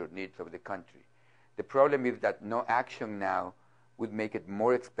future needs of the country. The problem is that no action now would make it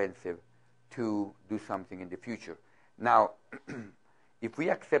more expensive to do something in the future. Now, if we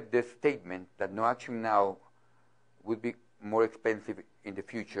accept this statement that no action now would be more expensive in the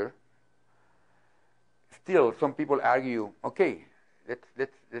future, still some people argue, okay,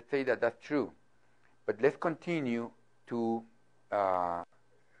 let's say that that's true, but let's continue to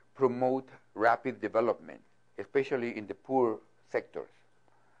promote rapid development, especially in the poor sectors.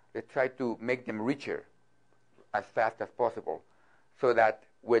 Let's try to make them richer as fast as possible so that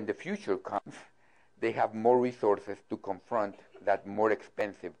when the future comes, they have more resources to confront that more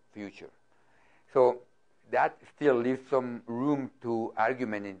expensive future. So that still leaves some room to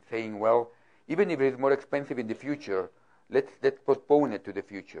argument in saying, well, even if it's more expensive in the future, let's postpone it to the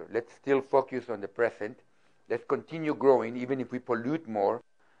future. Let's still focus on the present. Let's continue growing, even if we pollute more,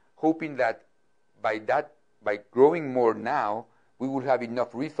 hoping that by growing more now, we will have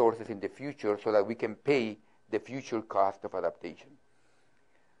enough resources in the future so that we can pay the future cost of adaptation.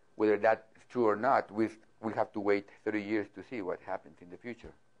 Whether that's true or not, we'll have to wait 30 years to see what happens in the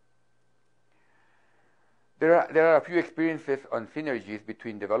future. There are a few experiences on synergies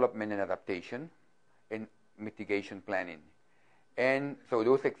between development and adaptation and mitigation planning. And so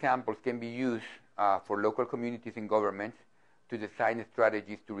those examples can be used for local communities and governments to design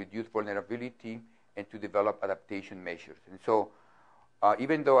strategies to reduce vulnerability and to develop adaptation measures. And so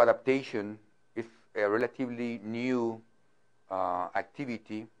even though adaptation is a relatively new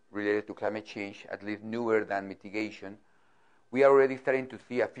activity related to climate change, at least newer than mitigation, we are already starting to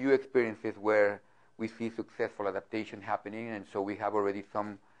see a few experiences where we see successful adaptation happening, and so we have already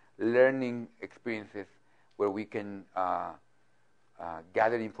some learning experiences where we can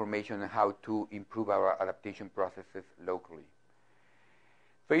gather information on how to improve our adaptation processes locally.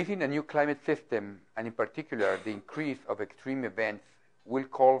 Facing a new climate system, and in particular the increase of extreme events, will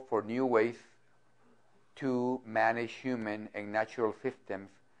call for new ways to manage human and natural systems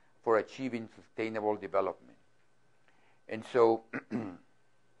for achieving sustainable development. And so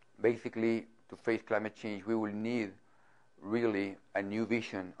basically, to face climate change, we will need really a new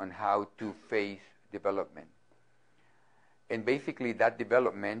vision on how to face development. And basically that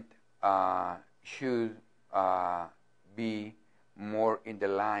development should be more in the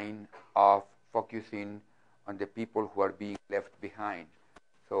line of focusing on the people who are being left behind.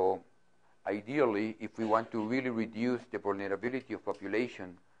 So ideally, if we want to really reduce the vulnerability of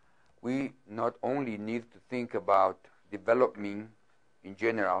population, we not only need to think about development in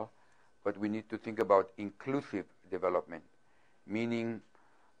general, but we need to think about inclusive development, meaning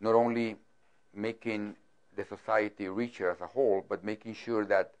not only making the society richer as a whole, but making sure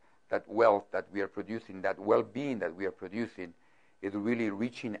that that wealth that we are producing, that well-being that we are producing, is really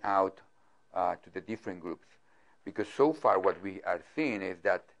reaching out to the different groups. Because so far what we are seeing is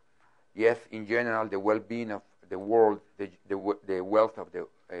that, yes, in general, the well-being of the world, the wealth of the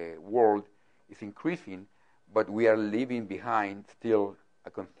world is increasing, but we are leaving behind still a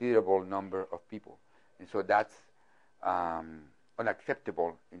considerable number of people. And so that's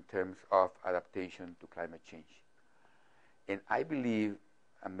unacceptable in terms of adaptation to climate change. And I believe,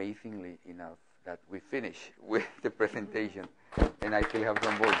 amazingly enough, that we finish with the presentation, and I still have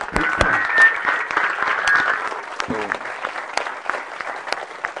some voice. So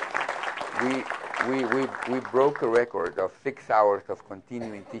we broke a record of 6 hours of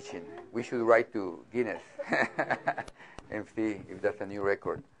continuing teaching. We should write to Guinness and see if that's a new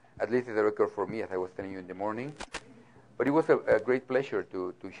record. At least it's a record for me, as I was telling you in the morning. But it was a great pleasure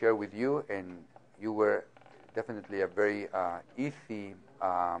to share with you, and you were definitely a very easy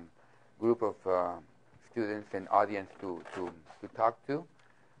group of students and audience to talk to.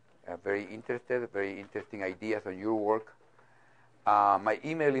 Very interested, very interesting ideas on your work. My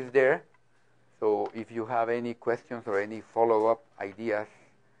email is there, so if you have any questions or any follow-up ideas,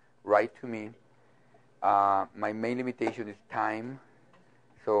 write to me. My main limitation is time,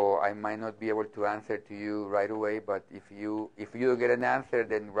 so I might not be able to answer to you right away, but if you don't get an answer,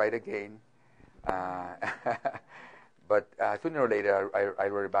 then write again. But sooner or later,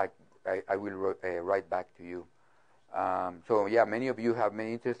 I will write back to you. So yeah, many of you have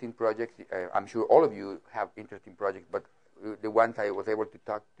many interesting projects. I'm sure all of you have interesting projects, but the ones I was able to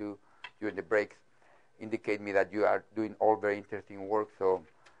talk to during the breaks indicate me that you are doing all very interesting work. So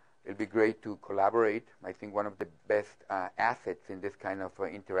It'll be great to collaborate. I think one of the best assets in this kind of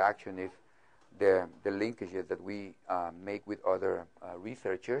interaction is the linkages that we make with other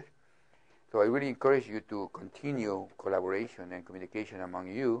researchers. So I really encourage you to continue collaboration and communication among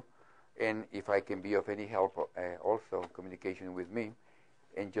you, and if I can be of any help, also communication with me,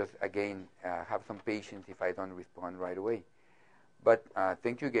 and just again have some patience if I don't respond right away. But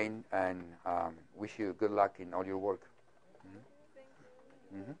thank you again, and wish you good luck in all your work.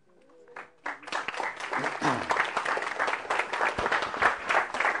 Mm-hmm.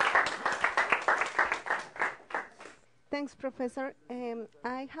 Thanks, Professor.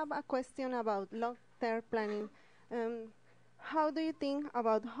 I have a question about long-term planning. How do you think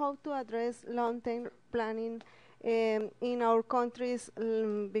about how to address long-term planning in our countries?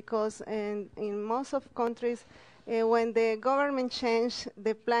 Because in most of countries, when the government change,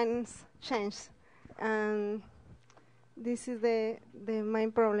 the plans change. And this is the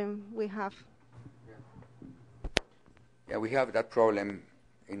main problem we have. Yeah, we have that problem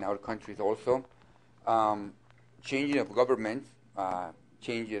in our countries also. Changing of governments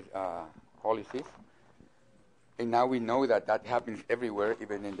changes policies. And now we know that that happens everywhere,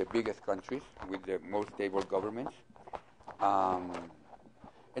 even in the biggest countries with the most stable governments.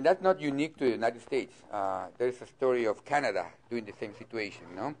 And that's not unique to the United States. There's a story of Canada doing the same situation,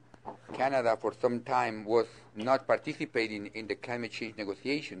 no? Canada for some time was not participating in the climate change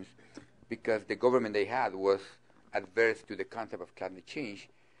negotiations because the government they had was adverse to the concept of climate change.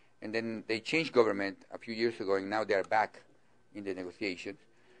 And then they changed government a few years ago, and now they are back in the negotiations.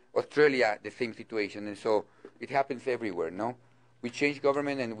 Australia, the same situation, and so it happens everywhere, no? We change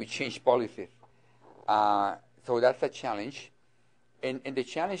government and we change policies. So that's a challenge. And the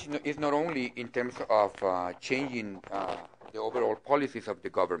challenge is not only in terms of changing the overall policies of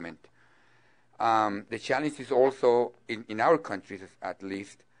the government. The challenge is also, in our countries at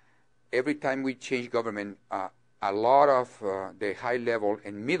least, every time we change government, a lot of the high-level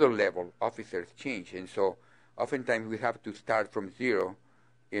and middle-level officers change. And so oftentimes we have to start from zero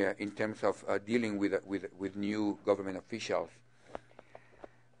in terms of dealing with new government officials.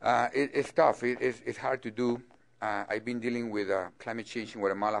 It's tough. It's hard to do. I've been dealing with climate change in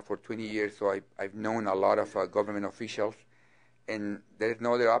Guatemala for 20 years, so I've known a lot of government officials, and there's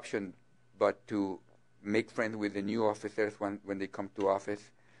no other option but to make friends with the new officers when they come to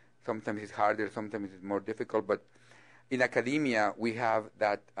office. Sometimes it's harder, sometimes it's more difficult, but in academia we have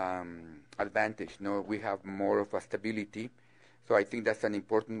that advantage. No, we have more of a stability, so I think that's an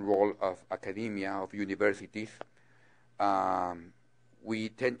important role of academia, of universities. We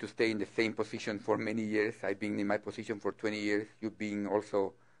tend to stay in the same position for many years. I've been in my position for 20 years. You've been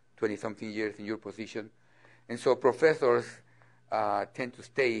also 20-something years in your position. And so professors tend to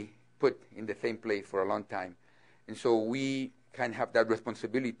stay put in the same place for a long time. And so we can have that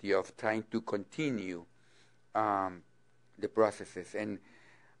responsibility of trying to continue the processes. And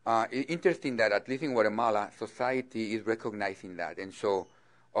it's interesting that at least in Guatemala, society is recognizing that. And so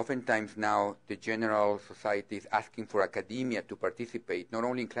oftentimes now the general society is asking for academia to participate, not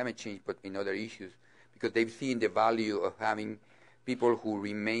only in climate change but in other issues, because they've seen the value of having people who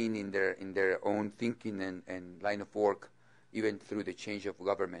remain in their own thinking and line of work, even through the change of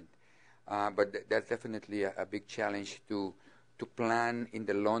government. But that's definitely a big challenge to plan in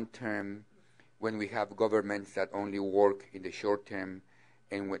the long term when we have governments that only work in the short term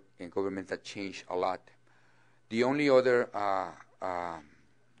and governments that change a lot. The only other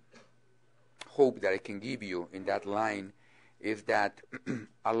hope that I can give you in that line is that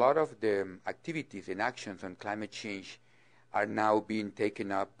a lot of the activities and actions on climate change are now being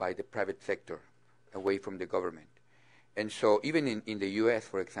taken up by the private sector away from the government. And so even in the U.S.,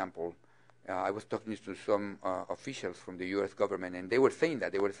 for example, I was talking to some officials from the U.S. government, and they were saying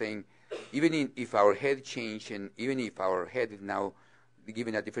that. They were saying, even if our head changed and even if our head is now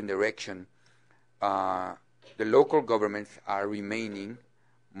given a different direction, the local governments are remaining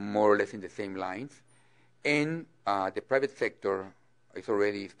more or less in the same lines, and the private sector is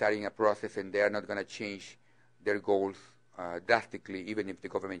already starting a process, and they are not going to change their goals drastically, even if the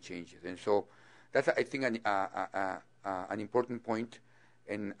government changes. And so that's, I think, an important point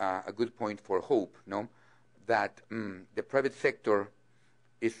and a good point for hope, no? That the private sector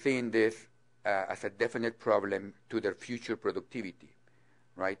is seeing this as a definite problem to their future productivity,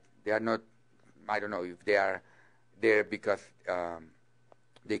 right? They are not, I don't know if they are there because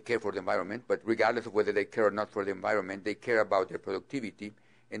they care for the environment, but regardless of whether they care or not for the environment, they care about their productivity,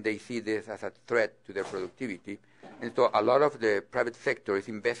 and they see this as a threat to their productivity. And so a lot of the private sector is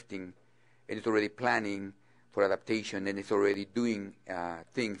investing and is already planning for adaptation, and is already doing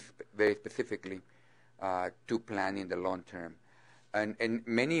things very specifically to plan in the long term. And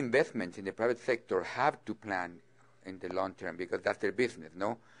many investments in the private sector have to plan in the long term because that's their business,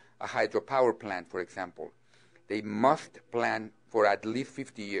 no? A hydropower plant, for example, they must plan for at least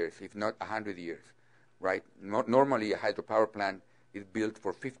 50 years, if not 100 years, right? Normally, a hydropower plant is built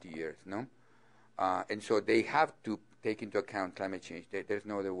for 50 years, no? And so they have to take into account climate change. There's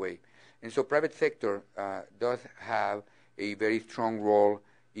no other way. And so private sector does have a very strong role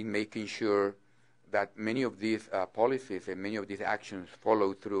in making sure that many of these policies and many of these actions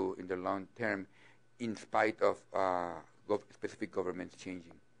follow through in the long term in spite of specific governments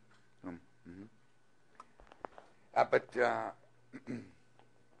changing.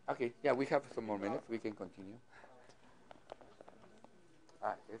 Okay, yeah, we have some more minutes. We can continue.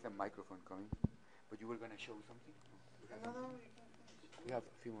 There's a microphone coming. But you were going to show something? We have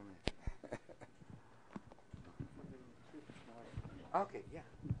a few more minutes. Okay, yeah.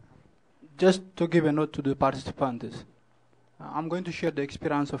 Just to give a note to the participants, I'm going to share the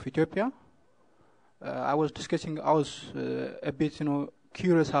experience of Ethiopia. I was a bit,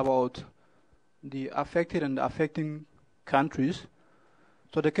 curious about the affected and affecting countries.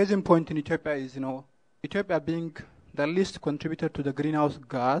 So the case in point in Ethiopia is, Ethiopia being the least contributor to the greenhouse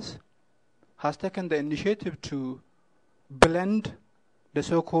gas, has taken the initiative to blend the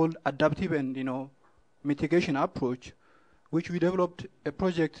so-called adaptive and, mitigation approach, which we developed a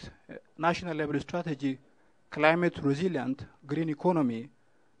project, national level strategy, climate resilient green economy,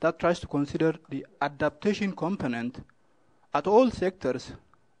 that tries to consider the adaptation component at all sectors,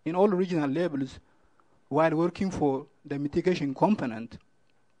 in all regional levels, while working for the mitigation component.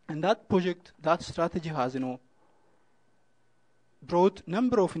 And that project, that strategy has, brought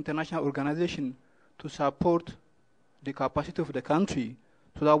number of international organizations to support the capacity of the country,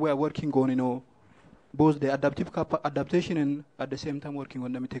 so that we are working on, both the adaptation and at the same time working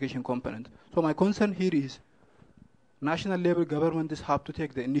on the mitigation component. So my concern here is national level governments have to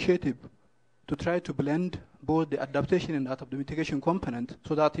take the initiative to try to blend both the adaptation and that of the mitigation component,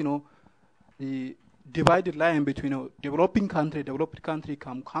 so that, the divided line between developed country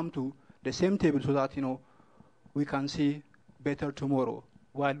can come to the same table, so that, we can see better tomorrow,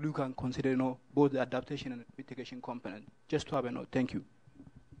 while we can consider, both the adaptation and mitigation component. Just to have a note. Thank you.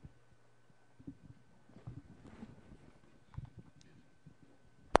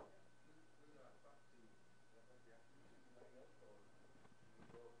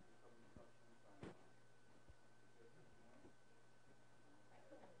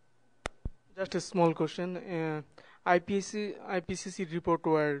 Just a small question. IPCC report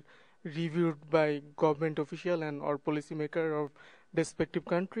were reviewed by government official and or policymaker of respective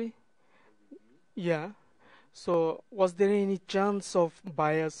country. Yeah. So was there any chance of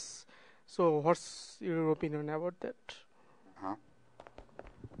bias? So what's your opinion about that?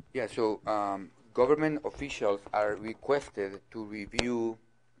 Yeah. So government officials are requested to review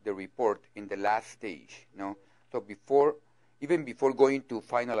the report in the last stage. So even before going to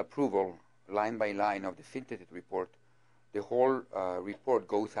final approval, line by line of the synthesis report, the whole report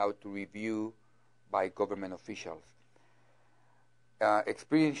goes out to review by government officials.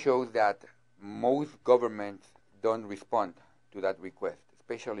 Experience shows that most governments don't respond to that request,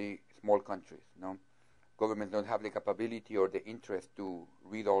 especially small countries. Governments don't have the capability or the interest to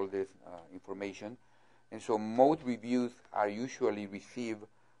read all this information, and so most reviews are usually received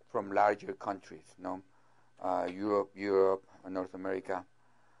from larger countries, Europe, North America.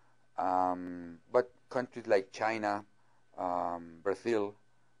 But countries like China, Brazil,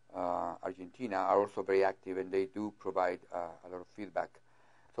 Argentina are also very active, and they do provide a lot of feedback.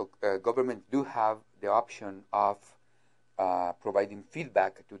 So governments do have the option of providing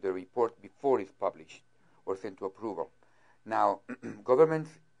feedback to the report before it's published or sent to approval. Now, governments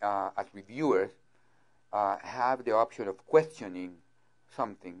as reviewers have the option of questioning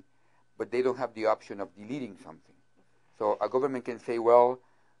something, but they don't have the option of deleting something. So a government can say, well,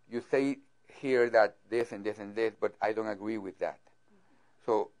 you say here that this and this and this, but I don't agree with that.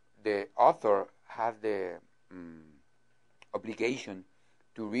 So the author has the obligation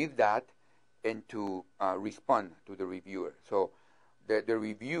to read that and to respond to the reviewer. So the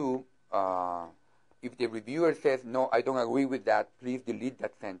review, if the reviewer says, no, I don't agree with that, please delete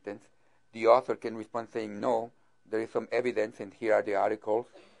that sentence, the author can respond saying, no, there is some evidence and here are the articles,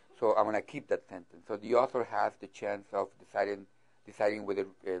 so I'm going to keep that sentence. So the author has the chance of deciding whether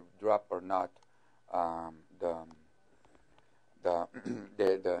to drop or not the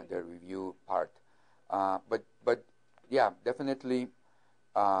review part. But yeah, definitely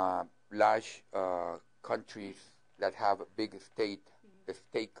large countries that have a big stake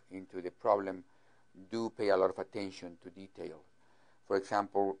into the problem do pay a lot of attention to detail. For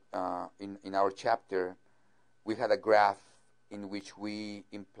example, in our chapter, we had a graph in which we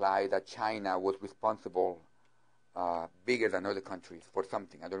imply that China was responsible bigger than other countries for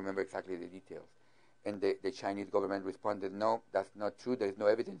something. I don't remember exactly the details. And the Chinese government responded, no, that's not true. There is no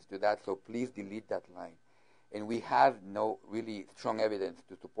evidence to that, so please delete that line. And we have no really strong evidence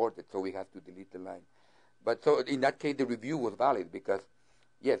to support it, so we have to delete the line. But so in that case, the review was valid because,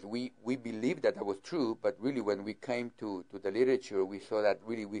 yes, we believed that was true, but really when we came to the literature, we saw that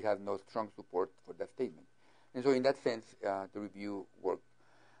really we had no strong support for that statement. And so in that sense, the review worked.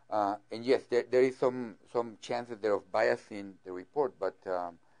 And yes, there is some chances there of biasing the report, but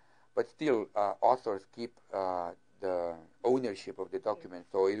still, authors keep the ownership of the document.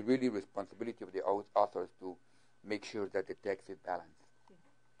 So it's really responsibility of the authors to make sure that the text is balanced.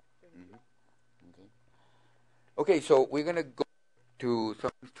 Mm-hmm. Okay, so we're going to go to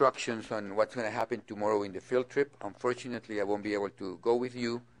some instructions on what's going to happen tomorrow in the field trip. Unfortunately, I won't be able to go with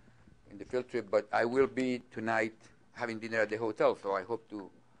you in the field trip, but I will be tonight having dinner at the hotel, so I hope to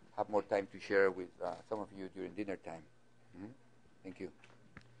have more time to share with some of you during dinner time. Mm-hmm. Thank you.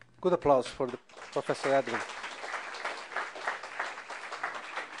 Good applause for the Professor Edwin.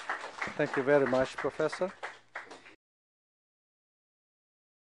 Thank you very much, Professor.